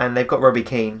 Yeah, and they've got Robbie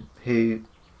Keane, who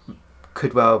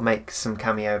could well make some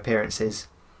cameo appearances.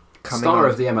 Star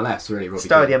of the MLS, really, Robbie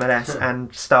Star Keane. of the MLS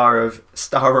and star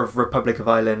of Republic of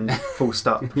Ireland, full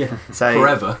stop. Yeah, so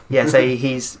forever. Yeah, so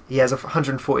he has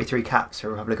 143 caps for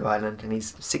Republic of Ireland, and he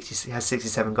has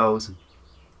 67 goals,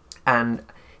 and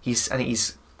I think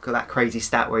he's got that crazy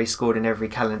stat where he's scored in every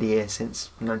calendar year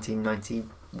since 1990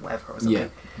 whatever or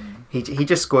something. Yeah. He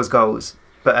just scores goals,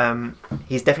 but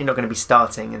he's definitely not going to be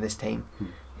starting in this team.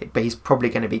 But he's probably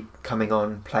going to be coming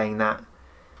on playing that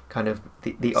kind of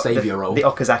the saviour role, the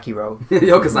Okazaki role. The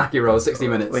Okazaki role, 60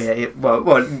 minutes. Well, yeah,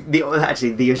 the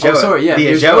Ojoa. Oh, sorry, yeah, the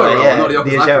Ojoa Ojoa, role, not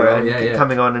the Okazaki role. Yeah.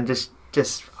 Coming on and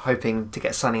just hoping to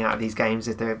get something out of these games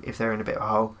if they're in a bit of a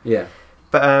hole. Yeah.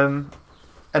 But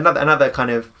another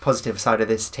kind of positive side of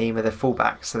this team are the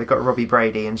fullbacks. So they've got Robbie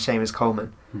Brady and Seamus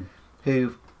Coleman,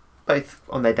 who both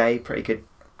on their day pretty good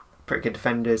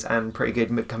defenders and pretty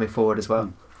good coming forward as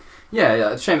well.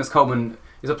 Yeah. Seamus Coleman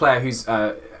is a player who's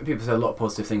people say a lot of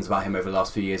positive things about him over the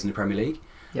last few years in the Premier League.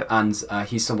 Yep. And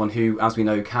he's someone who, as we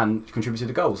know, can contribute to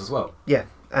the goals as well. Yeah,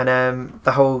 and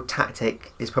the whole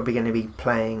tactic is probably going to be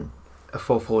playing a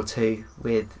 4-4-2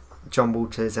 with John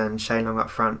Walters and Shane Long up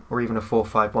front, or even a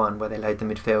 4-5-1 where they load the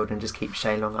midfield and just keep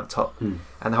Shane Long up top. And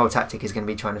the whole tactic is going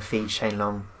to be trying to feed Shane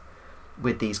Long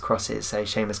with these crosses. So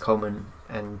Seamus Coleman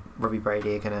and Robbie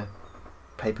Brady are going to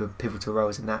play pivotal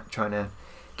roles in that, trying to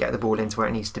get the ball into where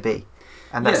it needs to be.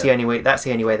 And that's the only way. That's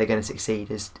the only way they're going to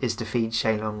succeed is to feed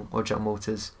Shane Long or John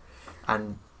Walters,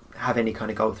 and have any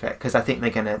kind of goal threat. Because I think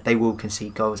they will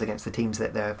concede goals against the teams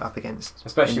that they're up against.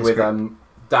 Especially with Darren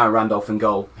Randolph in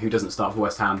goal, who doesn't start for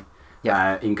West Ham.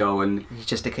 Yeah, in goal, and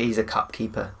he's a cup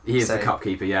keeper. He is the cup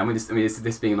keeper. Yeah, I mean,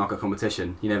 this being like a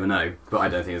competition, you never know. But I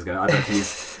don't think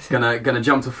he's gonna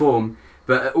jump to form.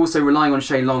 But also relying on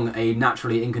Shane Long, a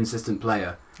naturally inconsistent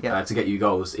player. To get you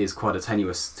goals is quite a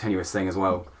tenuous thing as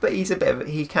well. But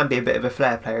he can be a bit of a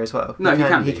flair player as well. No,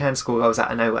 he can score goals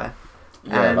out of nowhere.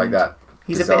 Yeah, like that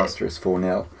he's disastrous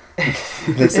 4-0.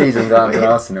 The season down to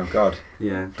Arsenal, God.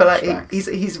 Yeah. But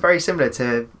he's very similar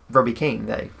to Robbie Keane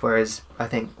though. Whereas I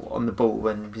think on the ball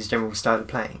and his general style of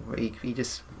playing, where he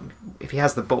just, if he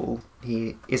has the ball,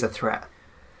 he is a threat.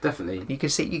 Definitely. You can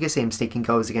see him sneaking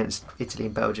goals against Italy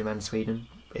and Belgium and Sweden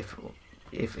if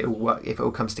it all work, if it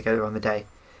all comes together on the day.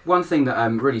 One thing that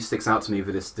really sticks out to me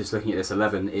with this looking at this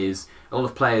 11 is a lot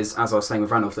of players, as I was saying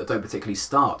with Randolph, that don't particularly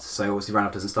start. So obviously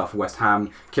Randolph doesn't start for West Ham.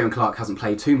 Kieran Clark hasn't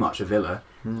played too much at Villa.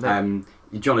 No.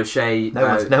 John O'Shea.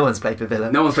 No one's played for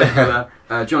Villa. No one's played for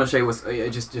Villa. John O'Shea was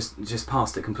just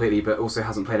passed it completely, but also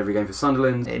hasn't played every game for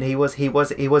Sunderland. And he was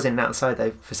in and outside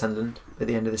though for Sunderland at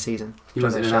the end of the season. He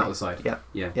was in and out of the side.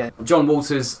 Yeah. John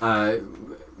Walters.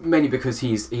 Mainly because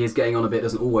he is getting on a bit,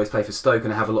 doesn't always play for Stoke,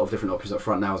 and have a lot of different options up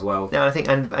front now as well. Yeah, I think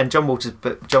and John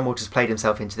Walters played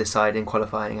himself into this side in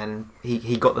qualifying, and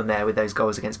he got them there with those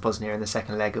goals against Bosnia in the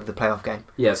second leg of the playoff game.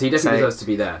 Yeah, so he definitely deserves to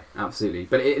be there, absolutely.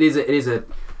 But it is a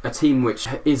team which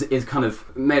is kind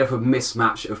of made up of a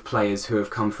mismatch of players who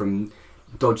have come from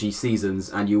dodgy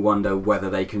seasons, and you wonder whether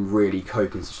they can really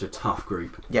cope in such a tough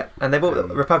group. Yeah, and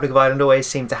Republic of Ireland always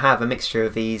seem to have a mixture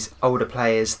of these older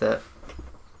players that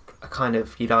are kind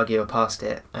of, you'd argue, are past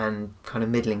it, and kind of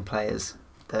middling players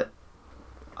that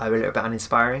are a little bit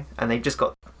uninspiring, and they've just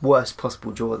got worst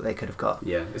possible draw that they could have got.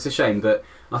 Yeah, it's a shame, but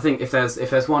I think if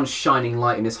there's one shining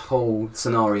light in this whole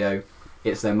scenario,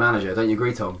 it's their manager. Don't you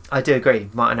agree, Tom? I do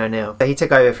agree, Martin O'Neill. He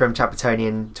took over from Trapattoni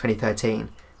in 2013,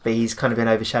 but he's kind of been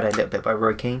overshadowed a little bit by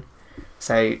Roy Keane.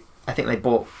 So I think they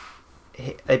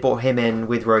brought him in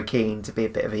with Roy Keane to be a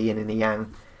bit of a yin and a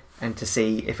yang, and to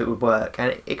see if it would work,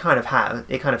 and it kind of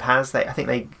has. I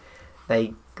think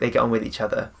they get on with each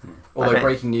other. Although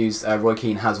breaking news, Roy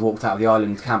Keane has walked out of the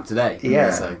Ireland camp today.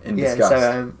 Yeah, so in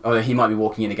disgust. Although he might be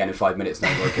walking in again in 5 minutes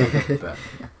now, Roy Keane.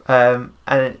 But.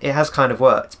 And it has kind of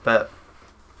worked, but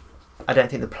I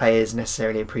don't think the players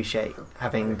necessarily appreciate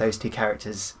having those two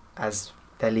characters as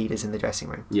their leaders in the dressing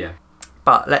room. Yeah.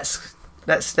 But let's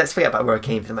forget about Roy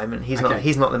Keane for the moment. He's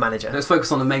not the manager. Let's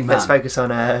focus on the main man. Let's focus on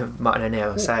Martin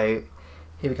O'Neill. Ooh. So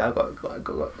here we go. I've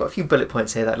got a few bullet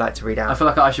points here that I'd like to read out. I feel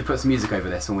like I should put some music over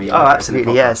this when we. Oh,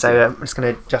 absolutely, yeah. So I'm just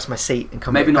going to adjust my seat and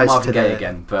come. Maybe not Marvin Gaye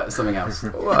again, but something else.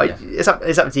 Well, yeah. It's up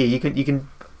to you. You can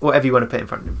whatever you want to put in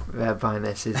front behind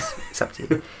this it's up to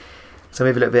you. So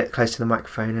move a little bit close to the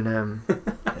microphone and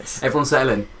everyone settle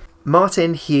in.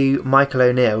 Martin Hugh Michael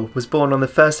O'Neill was born on the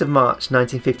 1st of March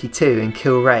 1952 in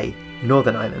Kilrea,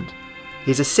 Northern Ireland. He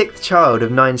is a 6th child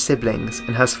of 9 siblings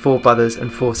and has 4 brothers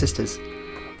and 4 sisters.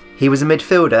 He was a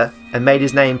midfielder and made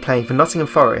his name playing for Nottingham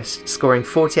Forest, scoring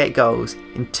 48 goals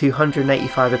in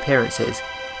 285 appearances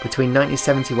between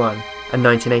 1971 and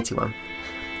 1981.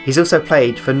 He's also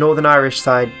played for Northern Irish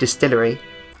side Distillery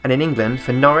and in England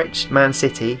for Norwich, Man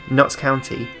City, Notts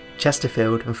County,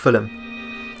 Chesterfield and Fulham.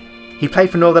 He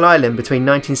played for Northern Ireland between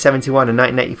 1971 and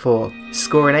 1984,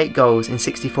 scoring 8 goals in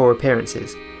 64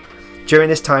 appearances. During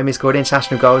this time he scored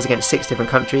international goals against 6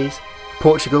 different countries: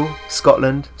 Portugal,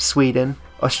 Scotland, Sweden,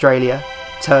 Australia,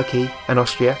 Turkey and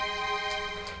Austria.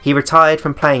 He retired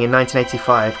from playing in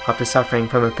 1985 after suffering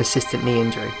from a persistent knee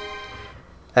injury.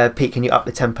 Pete, can you up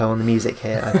the tempo on the music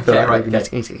here? I feel we need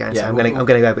to get going, so I'm going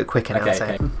to go a bit quicker now.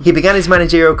 Okay. He began his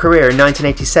managerial career in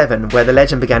 1987, where the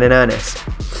legend began in earnest.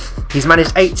 He's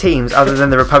managed 8 teams other than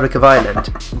the Republic of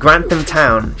Ireland: Grantham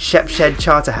Town, Shepshed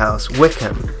Charterhouse,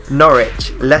 Wickham,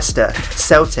 Norwich, Leicester,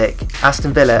 Celtic,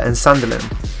 Aston Villa and Sunderland.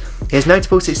 His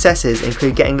notable successes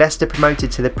include getting Leicester promoted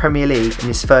to the Premier League in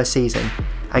his first season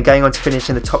and going on to finish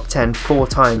in the top 10 4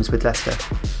 times with Leicester.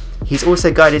 He's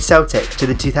also guided Celtic to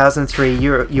the 2003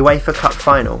 UEFA Cup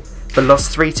final, but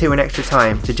lost 3-2 in extra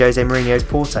time to Jose Mourinho's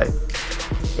Porto.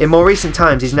 In more recent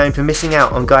times, he's known for missing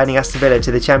out on guiding Aston Villa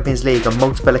to the Champions League on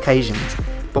multiple occasions,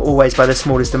 but always by the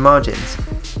smallest of margins.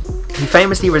 He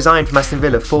famously resigned from Aston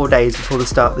Villa 4 days before the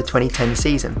start of the 2010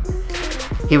 season.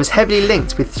 He was heavily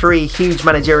linked with 3 huge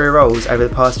managerial roles over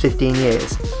the past 15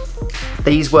 years.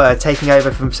 These were taking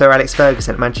over from Sir Alex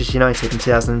Ferguson at Manchester United in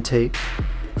 2002,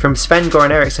 from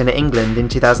Sven-Goran Eriksson at England in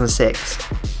 2006,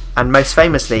 and most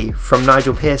famously from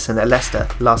Nigel Pearson at Leicester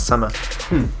last summer.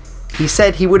 He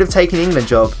said he would have taken the England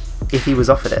job if he was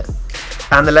offered it,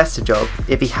 and the Leicester job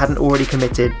if he hadn't already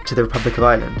committed to the Republic of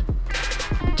Ireland.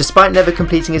 Despite never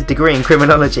completing his degree in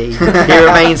criminology, he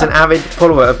remains an avid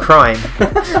follower of crime.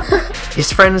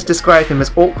 His friends describe him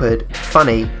as awkward,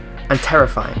 funny, and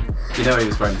terrifying. You know he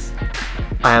was friends.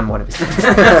 I am one of his friends.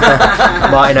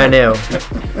 Martin O'Neill,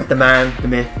 the man, the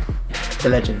myth, the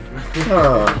legend.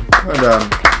 Oh, well done.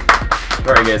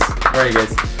 Very good, very good.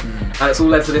 And it's all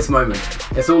led to this moment.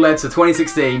 It's all led to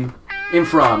 2016 in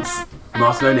France,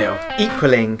 Martin O'Neill.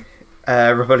 Equaling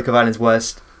Republic of Ireland's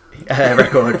worst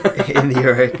record in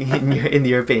the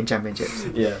European Championships.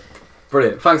 Yeah.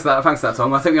 Brilliant. Thanks for that,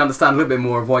 Tom. I think we understand a little bit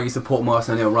more of why you support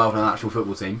Martin O'Neill rather than an actual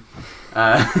football team.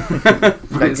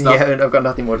 Brilliant stuff. Yeah, I've got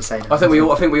nothing more to say now. I think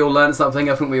we all learned something.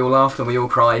 I think we all laughed and we all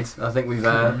cried. I think we've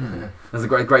there's a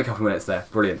great couple of minutes there.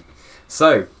 Brilliant.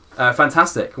 So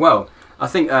fantastic. Well, I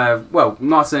think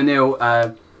Martin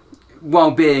O'Neill,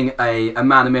 while being a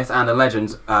man of myth and a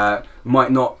legend,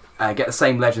 might not get the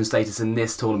same legend status in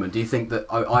this tournament. Do you think that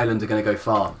Ireland are going to go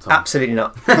far, Tom? Absolutely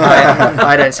not.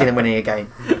 I don't see them winning a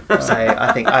game. So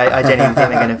I genuinely think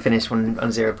they're going to finish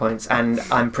on 0 points, and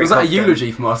I'm pretty. Was that confident. a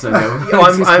eulogy for Martin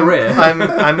O'Neill?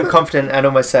 I'm confident and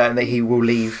almost certain that he will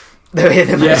leave the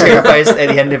managerial post at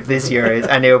the end of this Euros,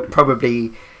 and he'll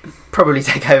probably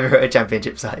take over a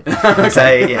championship side. Okay.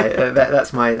 So yeah,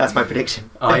 that's my prediction.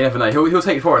 Oh, you never know. He'll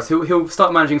take Forest. He'll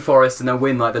start managing Forest and then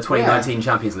win like the 2019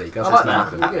 Champions League. That's what's going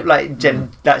to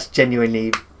happen. That's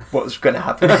genuinely what's going to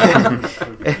happen.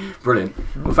 Brilliant.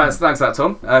 Well, thanks for that,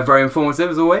 Tom. Very informative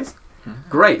as always.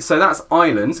 Great. So that's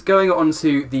Ireland. Going on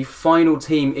to the final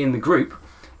team in the group,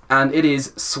 and it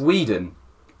is Sweden,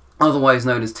 otherwise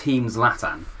known as Team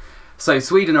Zlatan. So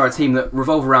Sweden are a team that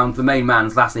revolve around the main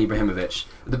man, Zlatan Ibrahimovic,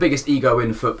 the biggest ego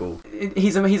in football.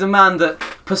 He's a man that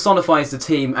personifies the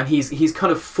team, and he's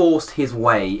kind of forced his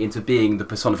way into being the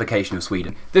personification of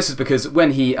Sweden. This is because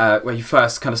when he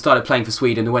first kind of started playing for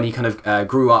Sweden, and when he kind of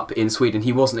grew up in Sweden,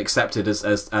 he wasn't accepted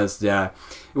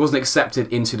he wasn't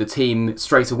accepted into the team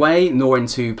straight away, nor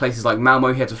into places like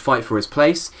Malmo. He had to fight for his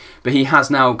place, but he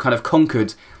has now kind of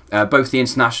conquered both the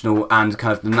international and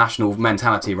kind of the national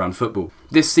mentality around football.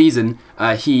 This season,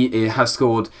 he has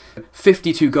scored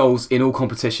 52 goals in all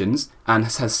competitions and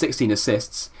has 16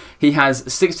 assists. He has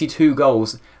 62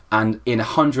 goals and in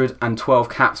 112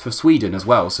 caps for Sweden as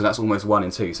well, so that's almost 1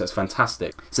 in 2, so that's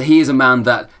fantastic. So he is a man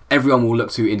that everyone will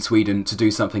look to in Sweden to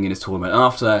do something in his tournament. And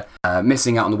after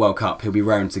missing out on the World Cup, he'll be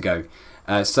raring to go.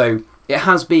 So it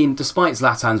has been, despite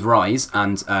Zlatan's rise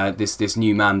and this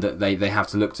new man that they have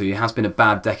to look to, it has been a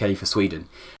bad decade for Sweden.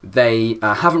 They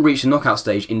haven't reached a knockout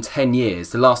stage in 10 years.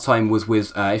 The last time was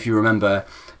with, if you remember,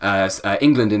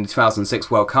 England in the 2006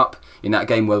 World Cup. In that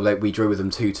game where we drew with them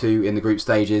 2-2 in the group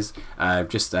stages.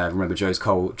 Remember Joe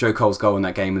Cole's goal in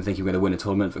that game and thinking we're going to win a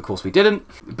tournament. Of course we didn't.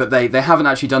 But they haven't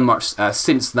actually done much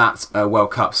since that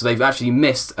World Cup. So they've actually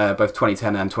missed both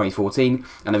 2010 and 2014,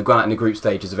 and they've gone out in the group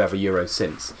stages of every Euro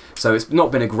since. So it's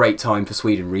not been a great time for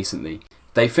Sweden recently.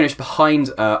 They finished behind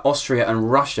Austria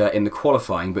and Russia in the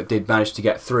qualifying, but did manage to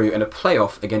get through in a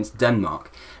playoff against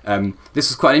Denmark. This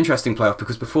was quite an interesting playoff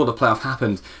because before the playoff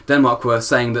happened, Denmark were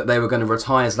saying that they were going to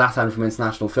retire Zlatan from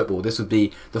international football. This would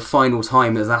be the final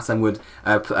time that Zlatan would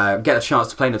get a chance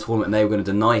to play in the tournament, and they were going to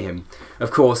deny him.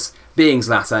 Of course, being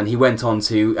Zlatan, he went on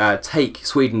to take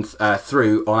Sweden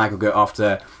through on aggregate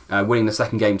after winning the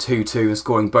second game 2-2 and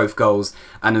scoring both goals,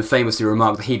 and then famously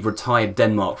remarked that he'd retired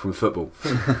Denmark from football.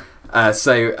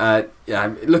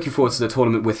 I'm looking forward to the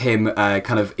tournament with him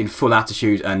kind of in full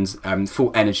attitude and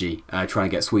full energy, trying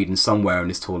to get Sweden somewhere in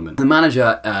this tournament. The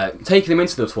manager taking him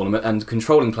into the tournament and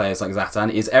controlling players like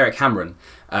Zlatan is Erik Hamrén,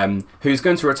 who's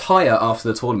going to retire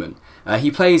after the tournament. He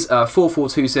plays a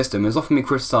 4-4-2 system and has often been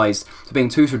criticised for being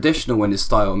too traditional in his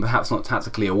style and perhaps not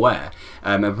tactically aware,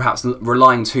 and perhaps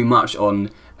relying too much on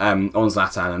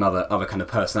Zlatan and other kind of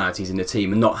personalities in the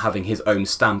team and not having his own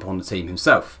stamp on the team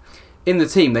himself. In the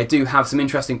team, they do have some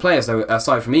interesting players, though,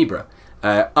 aside from Ibra.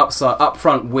 Up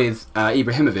front with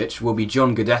Ibrahimovic will be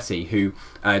John Guidetti, who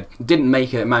didn't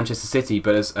make it at Manchester City,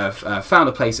 but has found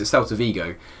a place at Celta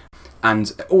Vigo,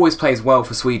 and always plays well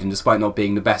for Sweden, despite not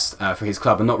being the best for his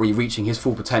club and not really reaching his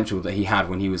full potential that he had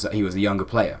when he was a younger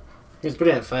player. He was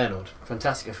brilliant at Feyenoord,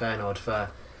 fantastic at Feyenoord for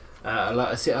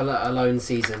a lone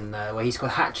season where he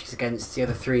scored hat-tricks against the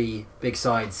other three big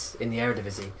sides in the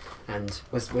Eredivisie, and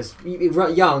was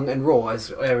young and raw, as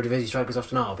Eredivisie strikers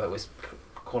often are, but was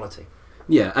quality.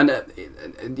 Yeah,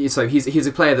 and so he's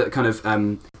a player that kind of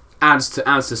adds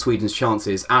to Sweden's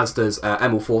chances, as does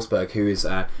Emil Forsberg, who is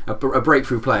a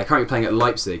breakthrough player, currently playing at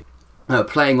Leipzig.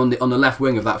 Playing on the left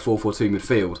wing of that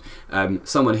 4-4-2 midfield,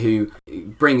 someone who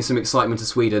brings some excitement to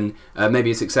Sweden.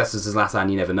 Maybe a successor to Zlatan,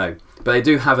 you never know. But they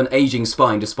do have an ageing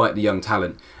spine despite the young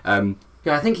talent. I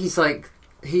think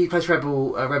he plays for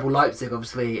Rebel Leipzig,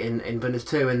 obviously in Bundes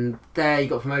 2, and there he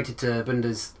got promoted to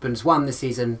Bundes 1 this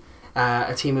season.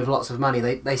 A team with lots of money.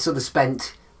 They sort of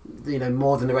spent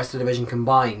more than the rest of the division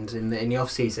combined in the off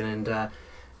season, and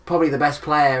probably the best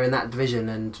player in that division,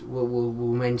 and will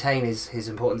maintain his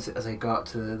importance as they go up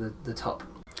to the top.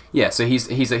 Yeah, so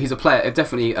he's a player,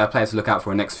 definitely a player to look out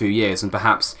for in the next few years, and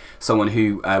perhaps someone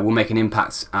who will make an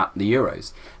impact at the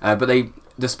Euros. But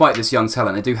despite this young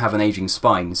talent, they do have an ageing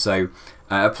spine. So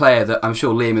a player that I'm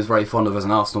sure Liam is very fond of as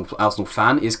an Arsenal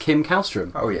fan is Kim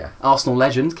Källström. Oh yeah, Arsenal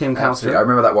legend Kim Källström. I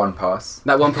remember that one pass.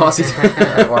 That one pass.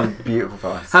 That one beautiful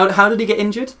pass. How did he get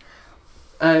injured?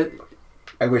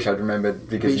 I wish I'd remembered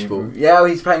because beach ball. Yeah,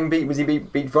 he's playing beat. Was he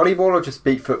beat volleyball or just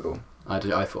beat football? I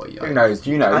thought. Who knows?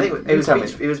 Do you know? I think it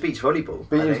was beach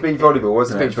volleyball. It was beach volleyball,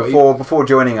 wasn't it? Before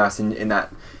joining us in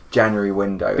that January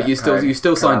window. But you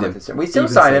still signed him. We still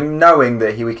signed him, knowing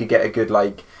that we could get a good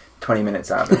 20 minutes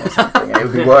out of him or something. And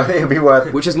it would be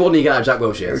worth. Which is more than you get out of Jack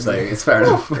Wilshere, so it's fair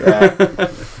enough.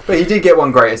 Yeah. But he did get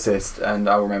one great assist, and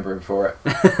I'll remember him for it.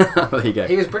 There you go.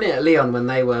 He was brilliant at Lyon when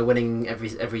they were winning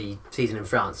every season in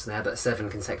France, and they had that 7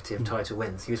 consecutive title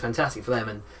wins. He was fantastic for them,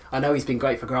 and I know he's been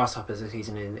great for Grasshoppers this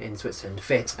season in Switzerland,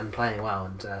 fit and playing well,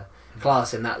 and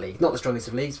class in that league. Not the strongest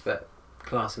of leagues, but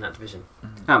class in that division.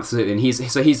 Absolutely, and he's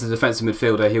the defensive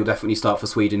midfielder. He'll definitely start for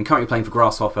Sweden, currently playing for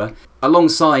Grasshopper.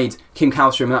 Alongside Kim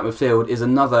Källström in that midfield is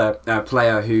another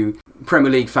player who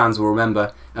Premier League fans will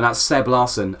remember, and that's Seb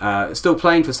Larsson, still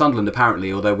playing for Sunderland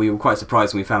apparently, although we were quite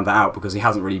surprised when we found that out because he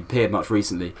hasn't really appeared much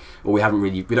recently, or we don't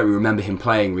really remember him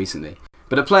playing recently.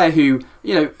 But a player who,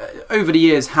 over the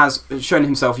years has shown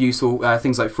himself useful,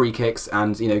 things like free kicks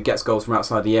and, gets goals from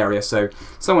outside the area, so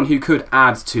someone who could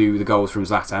add to the goals from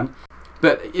Zlatan.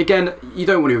 But again, you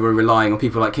don't want to be relying on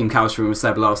people like Kim Källström and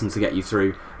Seb Larsson to get you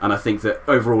through, and I think that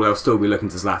overall they'll still be looking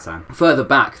to Zlatan. Further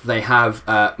back, they have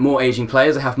more ageing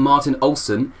players. They have Martin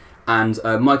Olsson and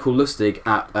Michael Lustig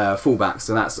at fullback.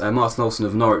 So that's Martin Olsson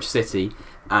of Norwich City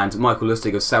and Michael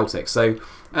Lustig of Celtic. So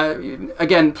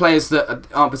again, players that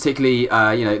aren't particularly,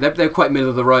 they're quite middle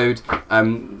of the road,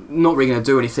 not really going to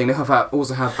do anything. They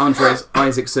also have Andreas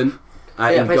Isaksson.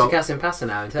 Plays for Kasımpaşa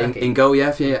now in Turkey. In goal,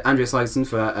 yeah, Andreas Isaksson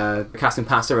for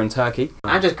Kasımpaşa in Turkey.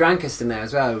 Andreas Grankist in there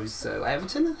as well. Who's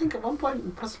Everton, I think, at one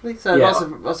point, possibly. So yeah.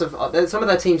 lots of some of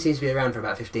their team seems to be around for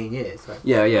about 15 years. So.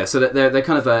 Yeah. So they're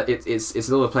kind of it's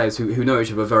a lot of players who know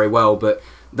each other very well, but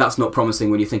that's not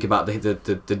promising when you think about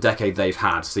the decade they've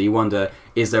had. So you wonder,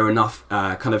 is there enough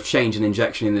kind of change and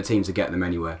injection in the team to get them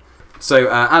anywhere? So,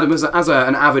 Adam, as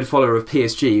an avid follower of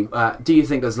PSG, do you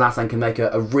think that Zlatan can make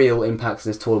a real impact in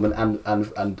this tournament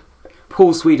and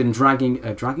pull Sweden drag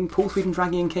Sweden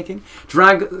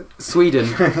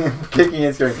kicking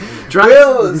and screaming.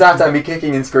 Will Zlatan be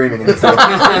kicking and screaming in this game?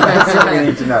 That's what we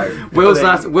need to know. Will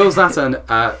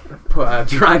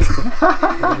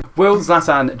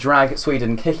Zlatan drag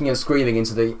Sweden kicking and screaming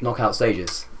into the knockout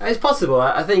stages? It's possible.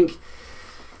 I think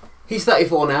he's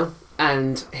 34 now,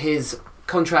 and his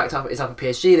contract is up at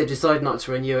PSG. They've decided not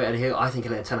to renew it, and I think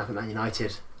he'll turn up at Man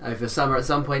United over the summer at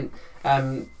some point.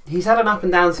 He's had an up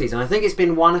and down season. I think it's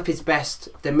been one of his best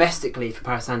domestically for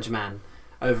Paris Saint-Germain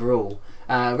overall.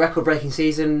 Record-breaking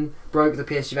season, broke the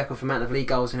PSG record for amount of league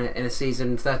goals in a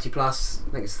season, 30 plus.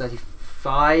 I think it's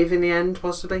 35 in the end,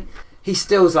 possibly. He's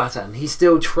still Zlatan. He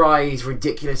still tries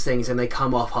ridiculous things and they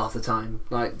come off half the time.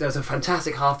 Like, there was a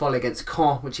fantastic half volley against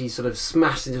Caen, which he sort of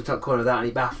smashed into the top corner of that and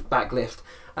he backlift.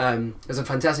 There's a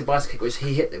fantastic bicycle kick which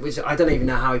he hit, which I don't even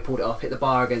know how he pulled it off, hit the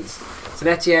bar against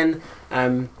Saint Etienne.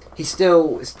 He's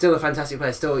still a fantastic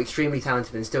player, still extremely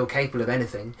talented and still capable of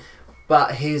anything.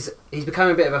 But he's become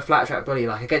a bit of a flat track bully.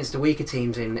 Like against the weaker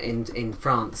teams in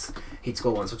France, he'd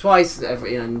score once or twice,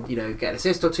 and get an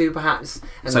assist or two perhaps.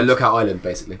 And so look out Ireland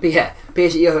basically. But yeah,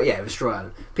 PSG, it was destroy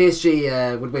Ireland.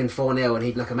 PSG would win 4-0 and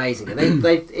he'd look amazing. And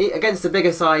they against the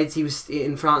bigger sides, he was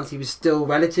in France. He was still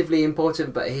relatively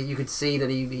important, but you could see that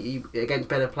he against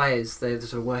better players, they were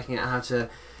sort of working out how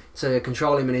to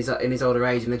control him in his older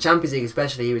age. In the Champions League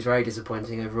especially, he was very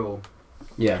disappointing overall.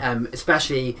 Yeah.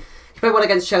 Especially. He played well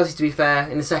against Chelsea, to be fair,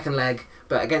 in the second leg,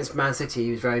 but against Man City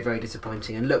he was very, very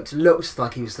disappointing and looked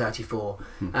like he was 34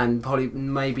 and probably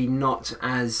maybe not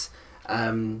as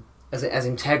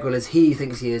integral as he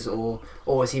thinks he is or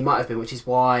as he might have been, which is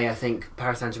why I think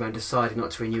Paris Saint-Germain decided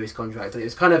not to renew his contract. It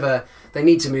was kind of they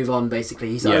need to move on basically.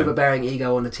 He's overbearing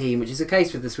ego on the team, which is the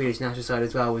case with the Swedish national side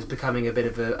as well, was becoming a bit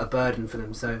of a burden for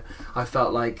them. So I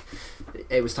felt like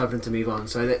it was time for him to move on.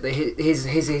 So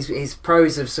his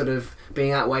pros have sort of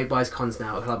being outweighed by his cons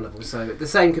now at club level. So the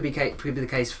same could be the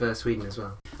case for Sweden as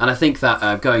well. And I think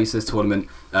that going into this tournament,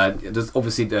 there's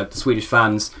obviously the Swedish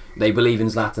fans, they believe in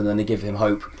Zlatan and they give him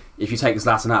hope. If you take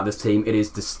Zlatan out of this team, it is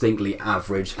distinctly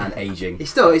average and ageing.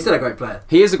 He's still a great player.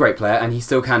 He is a great player, and he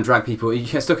still can drag people.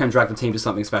 He still can drag the team to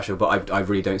something special. But I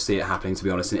really don't see it happening, to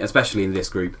be honest, especially in this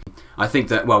group. I think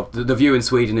that the view in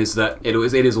Sweden is that it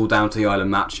is all down to the Ireland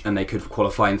match, and they could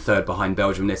qualify in third behind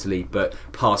Belgium and Italy. But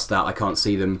past that, I can't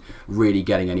see them really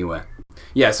getting anywhere.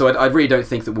 Yeah, so I really don't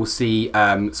think that we'll see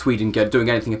Sweden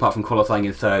doing anything apart from qualifying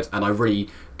in third, and I really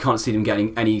can't see them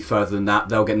getting any further than that.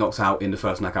 They'll get knocked out in the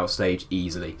first knockout stage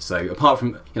easily. So apart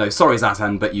from, sorry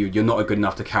Zlatan, but you're not good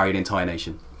enough to carry an entire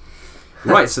nation.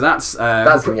 Right, so that's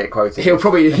going to get quoted. He'll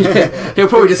probably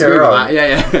disagree with that.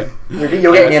 Yeah.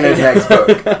 You're getting in his next book.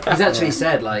 He's actually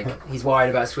said he's worried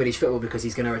about Swedish football because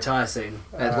he's going to retire soon.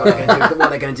 What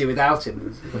they're going to do without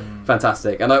him.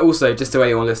 Fantastic. And I also, just to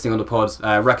anyone listening on the pod,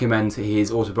 recommend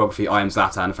his autobiography I Am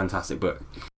Zlatan, a fantastic book.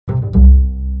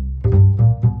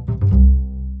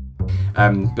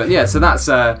 But yeah, so that's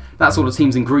all the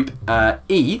teams in Group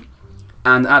E.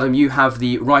 And Adam, you have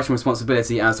the right and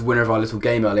responsibility as winner of our little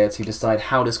game earlier to decide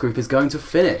how this group is going to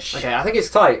finish. Okay, I think it's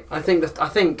tight. I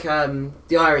think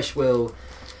the Irish will.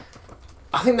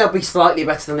 I think they'll be slightly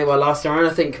better than they were last year. And I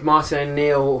think Martin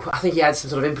O'Neill. I think he had some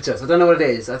sort of impetus. I don't know what it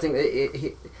is. I think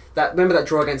remember that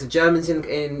draw against the Germans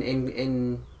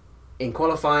in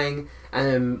qualifying,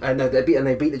 and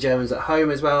they beat the Germans at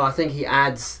home as well. I think he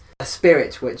adds a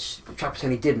spirit which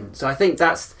Trapattoni didn't. So I think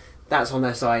that's on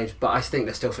their side, but I think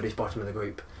they're still finished bottom of the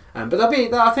group. But I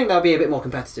think they'll be a bit more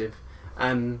competitive.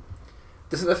 I think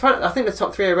the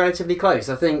top three are relatively close.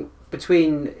 I think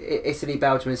between Italy,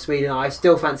 Belgium and Sweden, I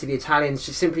still fancy the Italians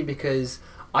just simply because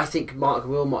I think Mark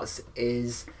Wilmots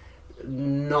is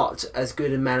not as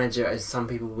good a manager as some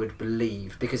people would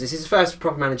believe, because it's his first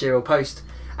proper managerial post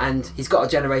and he's got a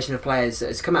generation of players that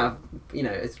has come out,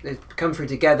 it's come through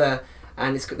together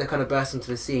and they're kind of burst into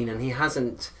the scene, and he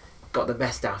hasn't got the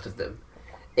best out of them.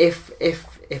 If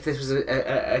this was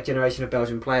a generation of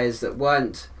Belgian players that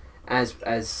weren't as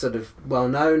sort of well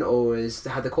known or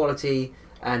had the quality,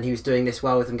 and he was doing this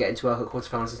well with them getting to World Cup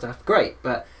quarterfinals and stuff, great.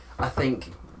 But I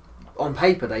think on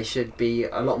paper they should be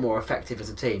a lot more effective as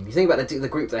a team. You think about the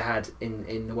group they had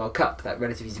in the World Cup, that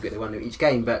relatively easy group, they won each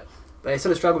game, but they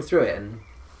sort of struggled through it and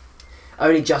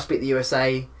only just beat the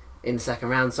USA in the second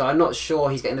round, so I'm not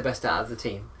sure he's getting the best out of the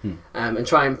team, and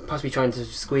possibly trying to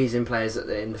squeeze in players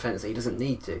in defence that he doesn't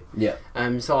need to. Yeah.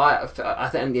 So I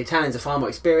think the Italians are far more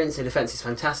experienced. Their defence is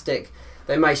fantastic.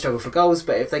 They may struggle for goals,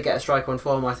 but if they get a striker on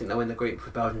form, I think they'll win the group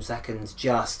with Belgium seconds.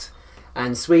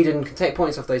 And Sweden can take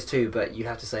points off those two, but you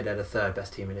have to say they're the third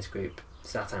best team in this group,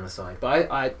 Zlatan aside. But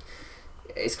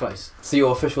it's close. So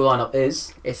your official lineup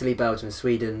is Italy, Belgium,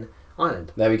 Sweden,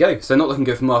 Ireland. there we go. So not looking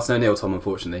good for Martin O'Neill, Tom,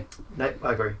 unfortunately. No,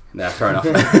 I agree. Yeah, fair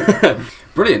enough.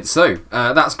 Brilliant. So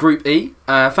that's Group E.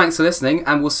 Thanks for listening,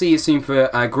 and we'll see you soon for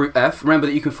Group F. Remember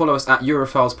that you can follow us at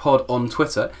EurofilesPod on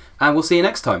Twitter, and we'll see you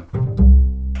next time.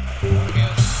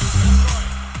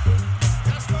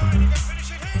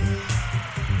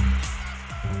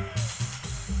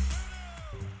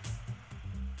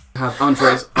 Have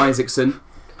Andreas Isaacson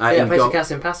in plays goal. for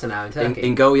Kasim Pasa now in Turkey.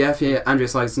 In goal, yeah, for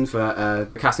Andreas Isaacson for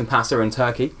Kasim Pasa in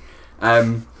Turkey.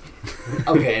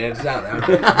 Okay, it's out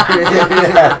there.